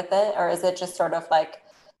play with it? Or is it just sort of like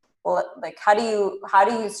how do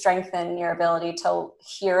you strengthen your ability to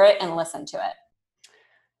hear it and listen to it?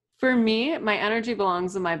 For me, my energy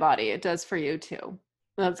belongs in my body. It does for you too.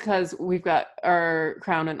 That's because we've got our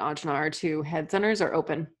crown and ajna, our two head centers are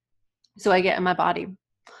open. So I get in my body.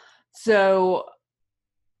 So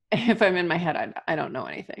if I'm in my head, I don't know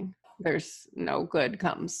anything. There's no good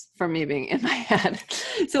comes from me being in my head.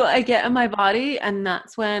 So I get in my body, and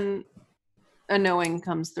that's when a knowing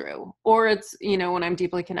comes through. Or it's, when I'm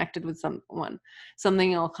deeply connected with someone,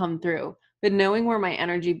 something will come through. But knowing where my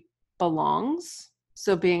energy belongs,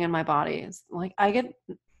 so being in my body is like, I get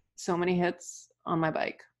so many hits on my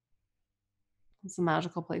bike. It's a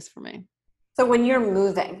magical place for me. So when you're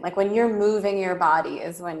moving your body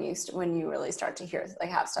is when you really start to hear, like,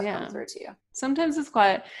 have stuff come through to you. Sometimes it's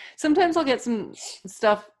quiet. Sometimes I'll get some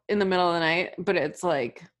stuff in the middle of the night, but it's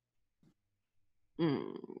like,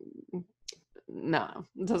 no,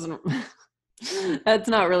 it doesn't. That's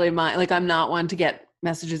not really I'm not one to get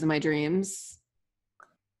messages in my dreams.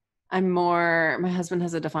 My husband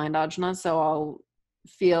has a defined ajna, so I'll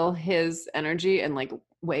feel his energy and like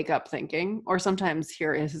wake up thinking, or sometimes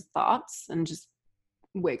hear his thoughts and just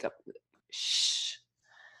wake up. Shh,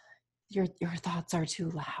 your thoughts are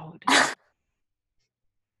too loud.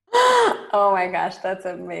 Oh my gosh, that's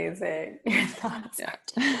amazing. Your thoughts are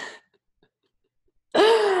too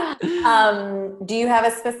do you have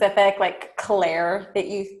a specific like clair that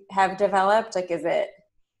you have developed? Like, is it?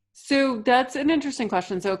 So that's an interesting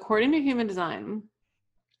question. So according to human design,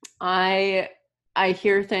 I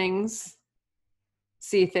hear things,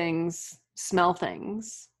 see things, smell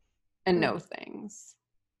things, and know things.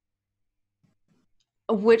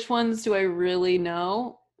 Which ones do I really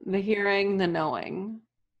know? The hearing, the knowing.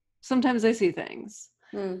 Sometimes I see things.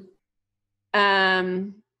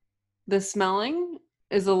 The smelling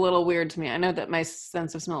is a little weird to me. I know that my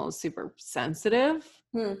sense of smell is super sensitive,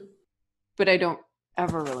 but I don't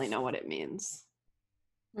ever really know what it means.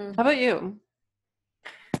 How about you?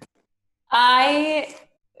 I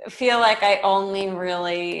feel like I only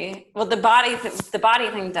really, the body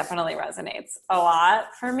thing definitely resonates a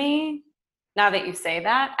lot for me. Now that you say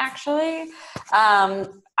that, actually,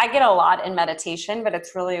 I get a lot in meditation, but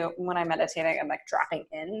it's really when I'm meditating, I'm like dropping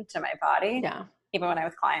into my body. Yeah. Even when I'm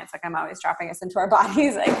with clients, like I'm always dropping us into our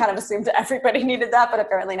bodies. I kind of assumed everybody needed that, but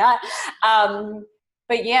apparently not.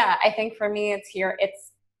 But yeah, I think for me, it's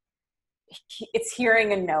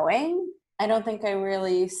hearing and knowing. I don't think I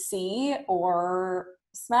really see or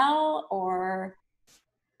smell or,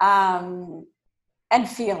 and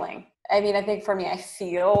feeling. I mean, I think for me, I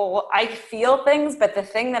feel things, but the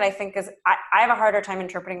thing that I think is I have a harder time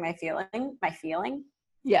interpreting my feeling.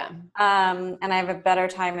 Yeah. And I have a better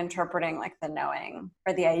time interpreting like the knowing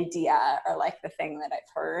or the idea or like the thing that I've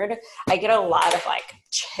heard. I get a lot of like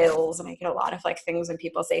chills and I get a lot of like things when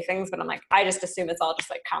people say things, but I'm like, I just assume it's all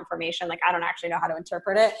just like confirmation. Like I don't actually know how to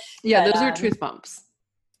interpret it. Yeah. But, those are truth bumps.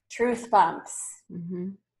 Truth bumps. Mm-hmm.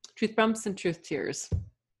 Truth bumps and truth tears.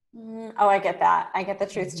 Oh, I get that. I get the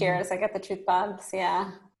truth tears. I get the truth bumps.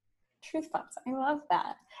 Yeah. Truth bumps. I love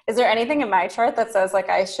that. Is there anything in my chart that says like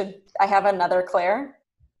I have another clair?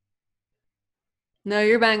 No,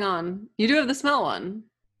 you're bang on. You do have the smell one.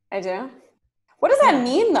 I do. What does that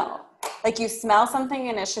mean though? Like you smell something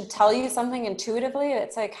and it should tell you something intuitively.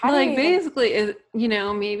 It's like, how do you basically,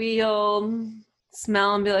 maybe you'll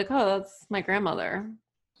smell and be like, oh, that's my grandmother.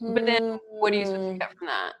 But then what do you supposed to get from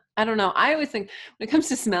that? I don't know. I always think when it comes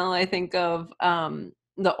to smell, I think of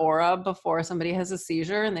the aura before somebody has a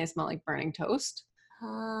seizure and they smell like burning toast.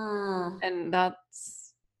 And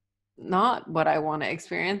that's not what I want to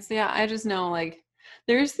experience. Yeah, I just know like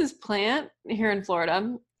there's this plant here in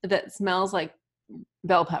Florida that smells like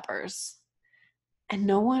bell peppers. And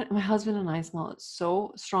my husband and I smell it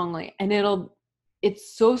so strongly. And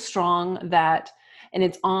it's so strong that and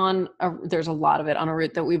it's there's a lot of it on a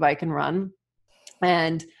route that we bike and run.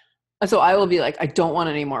 And so I will be like, I don't want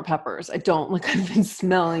any more peppers. I've been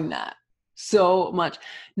smelling that so much.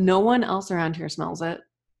 No one else around here smells it.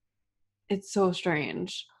 It's so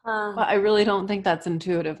strange. But I really don't think that's an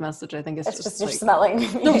intuitive message. I think it's just you're smelling.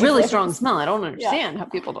 It's a really strong smell. I don't understand how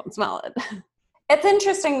people don't smell it. It's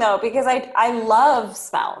interesting though, because I love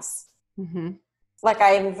smells. Mm-hmm. Like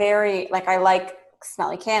I like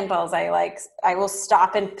smelly candles. I will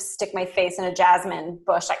stop and stick my face in a jasmine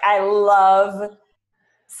bush. Like I love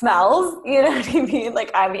smells, you know what I mean? Like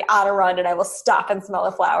I'll be on a run and I will stop and smell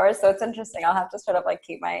a flower. So it's interesting. I'll have to sort of like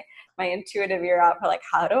keep my intuitive ear out for like,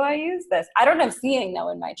 how do I use this? I don't have seeing though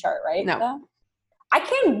in my chart, right? No. So I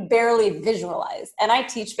can barely visualize, and I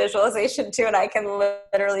teach visualization too, and I can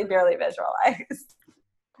literally barely visualize.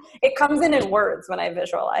 It comes in words when I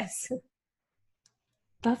visualize.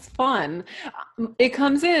 That's fun. It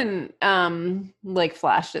comes in like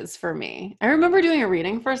flashes for me. I remember doing a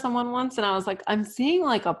reading for someone once and I was like, I'm seeing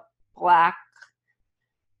like a black,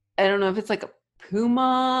 I don't know if it's like a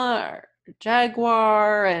puma or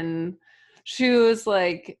jaguar. And she was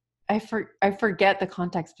like, I forget the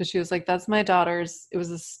context, but she was like, that's my daughter's, it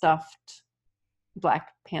was a stuffed Black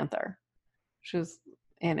Panther. She was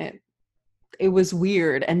in it. It was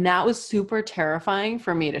weird. And that was super terrifying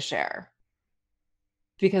for me to share.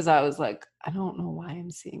 Because I was like, I don't know why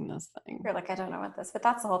I'm seeing this thing. You're like, I don't know what this, but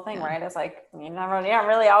that's the whole thing, right? It's like, you don't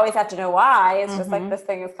really always have to know why. It's just like this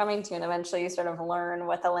thing is coming to you, and eventually you sort of learn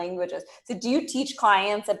what the language is. So do you teach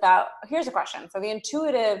clients about, here's a question. So the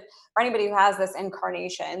intuitive, for anybody who has this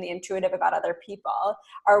incarnation, the intuitive about other people,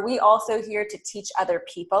 are we also here to teach other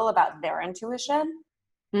people about their intuition?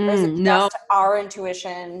 Or is it just our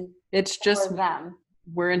intuition? It's just them?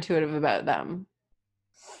 We're intuitive about them.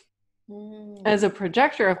 As a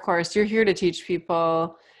projector, of course, you're here to teach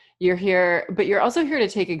people. You're here, but you're also here to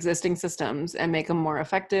take existing systems and make them more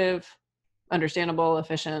effective, understandable,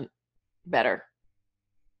 efficient, better.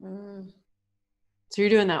 So you're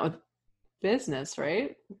doing that with business,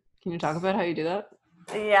 right? Can you talk about how you do that?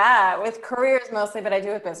 Yeah, with careers mostly, but I do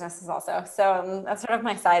with businesses also. So that's sort of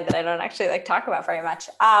my side that I don't actually like talk about very much.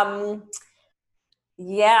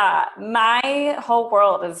 Yeah, my whole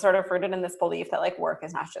world is sort of rooted in this belief that like work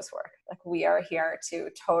is not just work. Like we are here to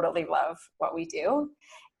totally love what we do.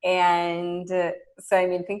 And so, I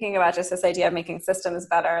mean, thinking about just this idea of making systems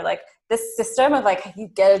better, like this system of like, you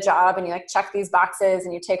get a job and you like check these boxes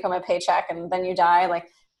and you take home a paycheck and then you die. Like,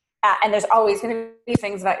 and there's always going to be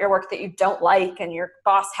things about your work that you don't like, and your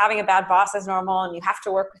boss, having a bad boss is normal, and you have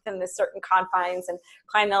to work within this certain confines and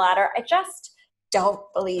climb the ladder. I just don't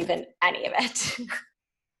believe in any of it.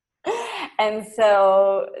 And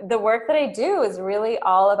so the work that I do is really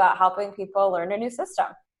all about helping people learn a new system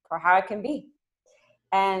for how it can be.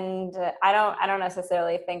 And I don't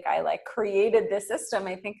necessarily think I like created this system.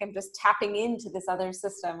 I think I'm just tapping into this other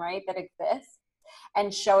system, right, that exists,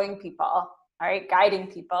 and showing people, all right, guiding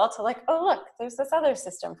people to like, oh, look, there's this other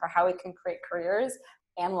system for how we can create careers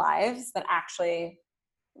and lives that actually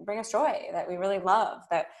bring us joy, that we really love,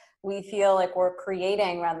 that we feel like we're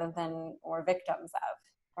creating rather than we're victims of.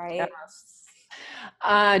 Right.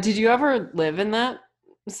 Yes. Did you ever live in that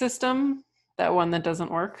system, that one that doesn't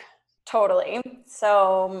work? Totally.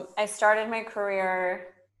 So I started my career,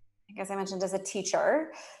 I guess I mentioned, as a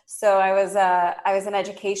teacher. So I was in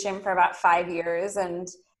education for about 5 years, and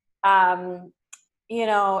you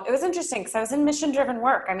know, it was interesting because I was in mission-driven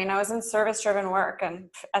work. I mean, I was in service-driven work, and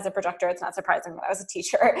as a projector, it's not surprising that I was a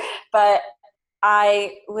teacher, but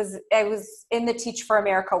I was in the Teach for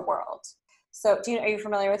America world. So are you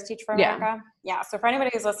familiar with Teach for America? Yeah. So for anybody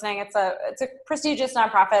who's listening, it's a prestigious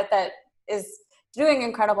nonprofit that is doing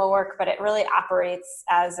incredible work, but it really operates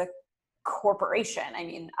as a corporation. I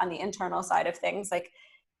mean, on the internal side of things, like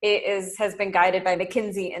has been guided by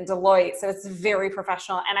McKinsey and Deloitte. So it's very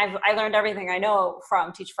professional. And I learned everything I know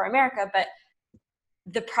from Teach for America, but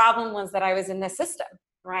the problem was that I was in this system.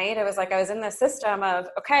 Right? It was like I was in the system of,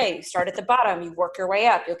 okay, you start at the bottom, you work your way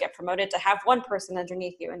up, you'll get promoted to have one person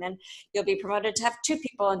underneath you, and then you'll be promoted to have two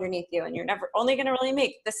people underneath you, and you're never only going to really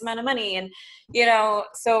make this amount of money. And, you know,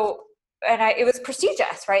 so, it was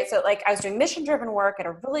prestigious, right? So like I was doing mission-driven work at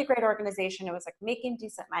a really great organization. It was like making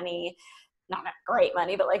decent money, not great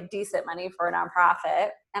money, but like decent money for a nonprofit.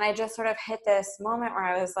 And I just sort of hit this moment where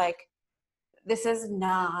I was like, this isn't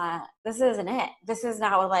it. This is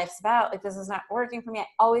not what life's about. Like, this is not working for me. I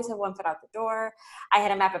always have one foot out the door. I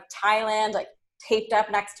had a map of Thailand, like taped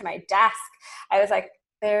up next to my desk. I was like,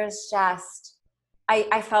 there's just,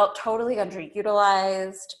 I felt totally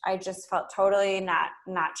underutilized. I just felt totally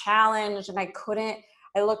not challenged. And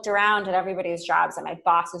I looked around at everybody's jobs, at my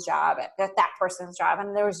boss's job, at that person's job,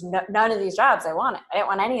 and there was none of these jobs I wanted. I didn't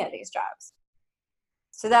want any of these jobs.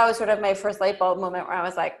 So that was sort of my first light bulb moment where I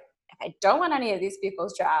was like, if I don't want any of these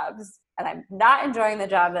people's jobs and I'm not enjoying the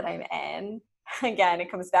job that I'm in, again,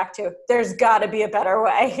 it comes back to there's got to be a better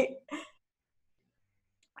way.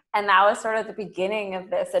 And that was sort of the beginning of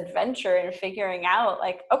this adventure in figuring out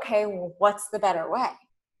like, okay, well, what's the better way?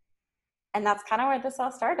 And that's kind of where this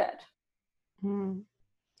all started.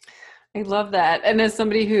 I love that. And as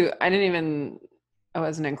somebody who I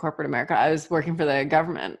wasn't in corporate America. I was working for the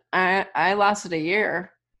government. I lasted a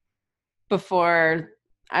year before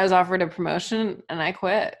I was offered a promotion and I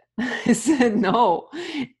quit. I said, no,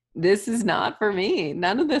 this is not for me.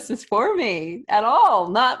 None of this is for me at all.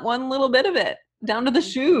 Not one little bit of it. Down to the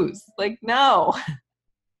shoes. Like, no.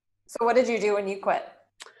 So what did you do when you quit?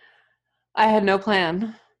 I had no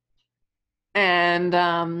plan. And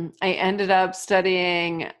I ended up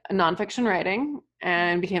studying nonfiction writing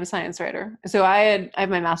and became a science writer. So I have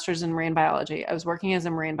my master's in marine biology. I was working as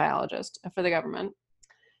a marine biologist for the government,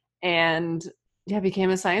 and became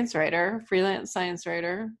a science writer, freelance science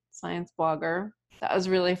writer, science blogger. That was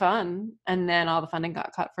really fun. And then all the funding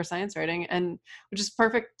got cut for science writing, and which is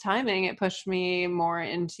perfect timing. It pushed me more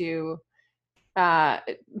into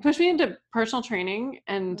personal training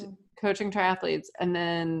and coaching triathletes. And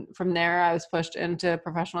then from there, I was pushed into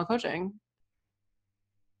professional coaching.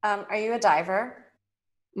 Are you a diver?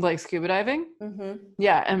 Like scuba diving? Mm-hmm.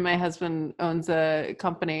 Yeah, and my husband owns a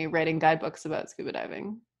company writing guidebooks about scuba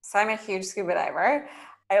diving. So I'm a huge scuba diver.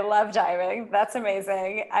 I love diving. That's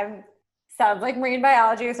amazing. Sounds like marine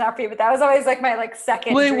biology was not for you, but that was always like my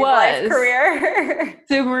second dream life career.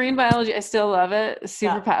 So marine biology, I still love it.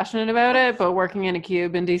 Super passionate about it, but working in a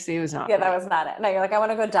cube in DC was not. Yeah, that was not it. No, you're like, I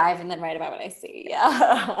want to go dive and then write about what I see.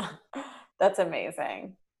 Yeah. That's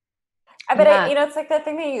amazing. But it's like the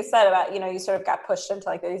thing that you said about, you sort of got pushed into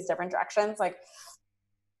like these different directions. Like,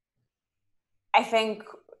 I think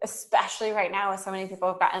especially right now with so many people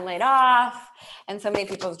have gotten laid off and so many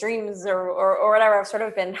people's dreams or whatever have sort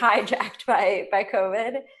of been hijacked by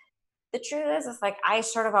COVID. The truth is like, I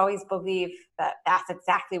sort of always believe that that's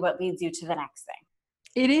exactly what leads you to the next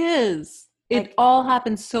thing. It is. It all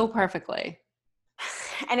happens so perfectly.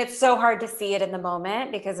 And it's so hard to see it in the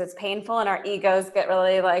moment because it's painful and our egos get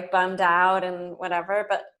really like bummed out and whatever.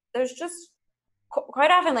 But there's just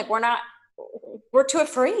quite often like we're too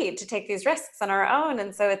afraid to take these risks on our own.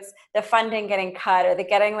 And so it's the funding getting cut or the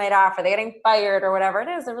getting laid off or the getting fired or whatever it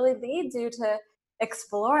is that really leads you to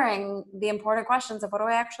exploring the important questions of what do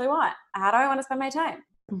I actually want? How do I want to spend my time?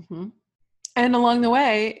 Mm-hmm. And along the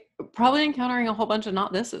way, probably encountering a whole bunch of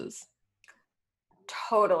not thises.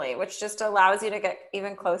 Totally, which just allows you to get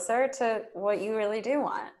even closer to what you really do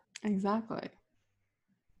want. Exactly.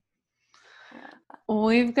 Well,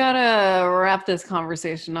 we've got to wrap this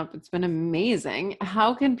conversation up. It's been amazing.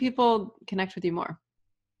 How can people connect with you more?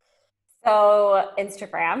 So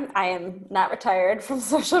Instagram, I am not retired from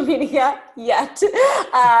social media yet.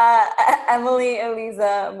 Emily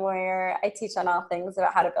Eliza Moyer. I teach on all things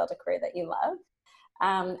about how to build a career that you love.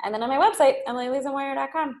 And then on my website,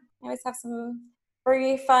 emilyelizamoyer.com. I always have some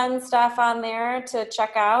free fun stuff on there to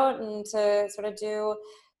check out and to sort of do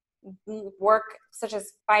work such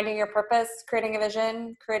as finding your purpose, creating a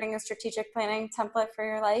vision, creating a strategic planning template for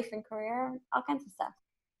your life and career, all kinds of stuff.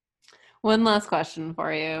 One last question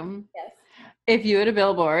for you. Yes. If you had a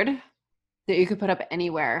billboard that you could put up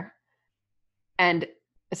anywhere and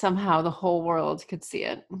somehow the whole world could see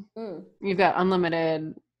it, you've got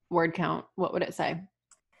unlimited word count, what would it say?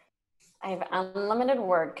 I have unlimited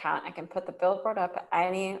word count. I can put the billboard up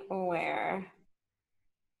anywhere.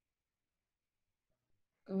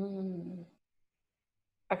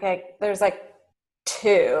 Okay, there's like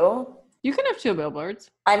 2. You can have 2 billboards.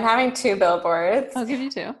 I'm having 2 billboards. I'll give you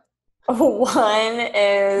 2. One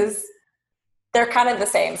is, they're kind of the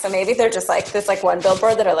same. So maybe they're just like, there's like one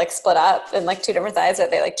billboard that are like split up in like 2 different sides or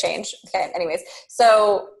they like change. Okay, anyways.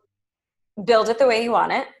 So build it the way you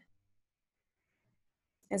want it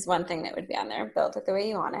is one thing that would be on there. Build it the way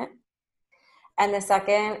you want it. And the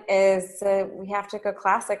second is we have to go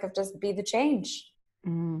classic of just be the change.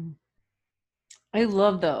 I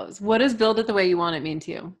love those. What does build it the way you want it mean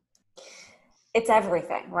to you? It's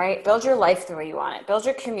everything, right? Build your life the way you want it. Build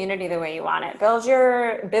your community the way you want it. Build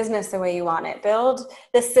your business the way you want it. Build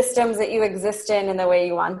the systems that you exist in the way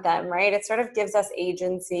you want them, right? It sort of gives us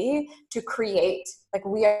agency to create. Like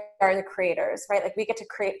we are the creators, right? Like we get to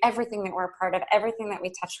create everything that we're a part of, everything that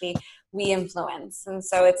we touch, we influence. And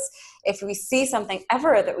so it's, if we see something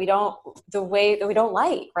ever that we don't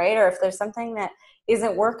like, right? Or if there's something that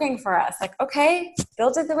isn't working for us, like, okay,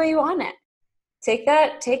 build it the way you want it. take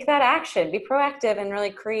that action, be proactive, and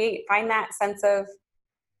really find that sense of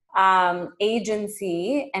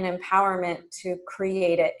agency and empowerment to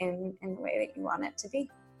create it in the way that you want it to be.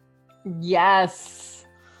 Yes.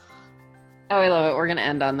 Oh, I love it. We're going to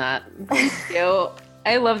end on that. Thank you.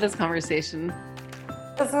 I love this conversation.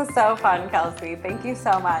 This was so fun, Kelsey. Thank you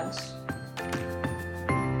so much.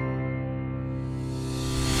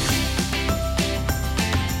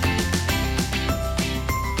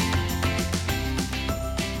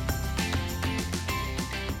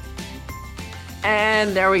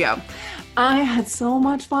 And there we go. I had so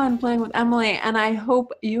much fun playing with Emily, and I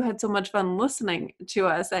hope you had so much fun listening to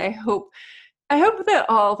us. I hope that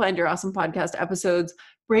All Find Your Awesome podcast episodes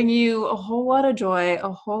bring you a whole lot of joy,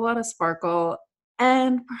 a whole lot of sparkle,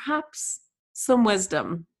 and perhaps some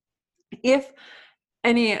wisdom. If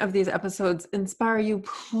any of these episodes inspire you,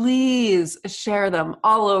 please share them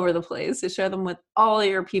all over the place. Share them with all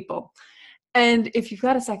your people. And if you've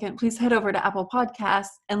got a second, please head over to Apple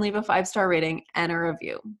Podcasts and leave a 5-star rating and a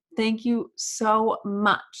review. Thank you so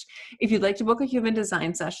much. If you'd like to book a human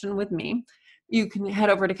design session with me, you can head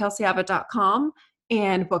over to kelseyabbott.com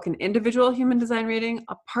and book an individual human design reading,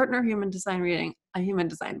 a partner human design reading, a human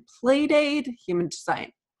design play date, human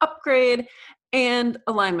design upgrade, and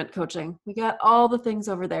alignment coaching. We got all the things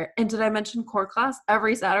over there. And did I mention core class?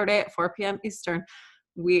 Every Saturday at 4 p.m. Eastern,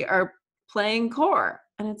 we are playing core,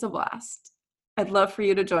 and it's a blast. I'd love for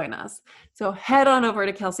you to join us. So head on over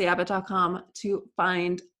to kelseyabbott.com to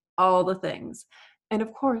find all the things. And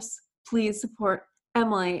of course, please support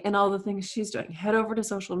Emily and all the things she's doing. Head over to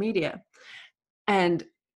social media and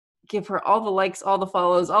give her all the likes, all the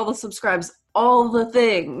follows, all the subscribes, all the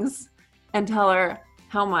things, and tell her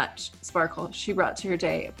how much sparkle she brought to your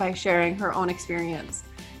day by sharing her own experience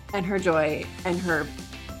and her joy and her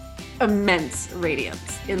immense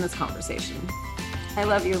radiance in this conversation. I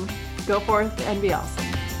love you. Go forth and be awesome.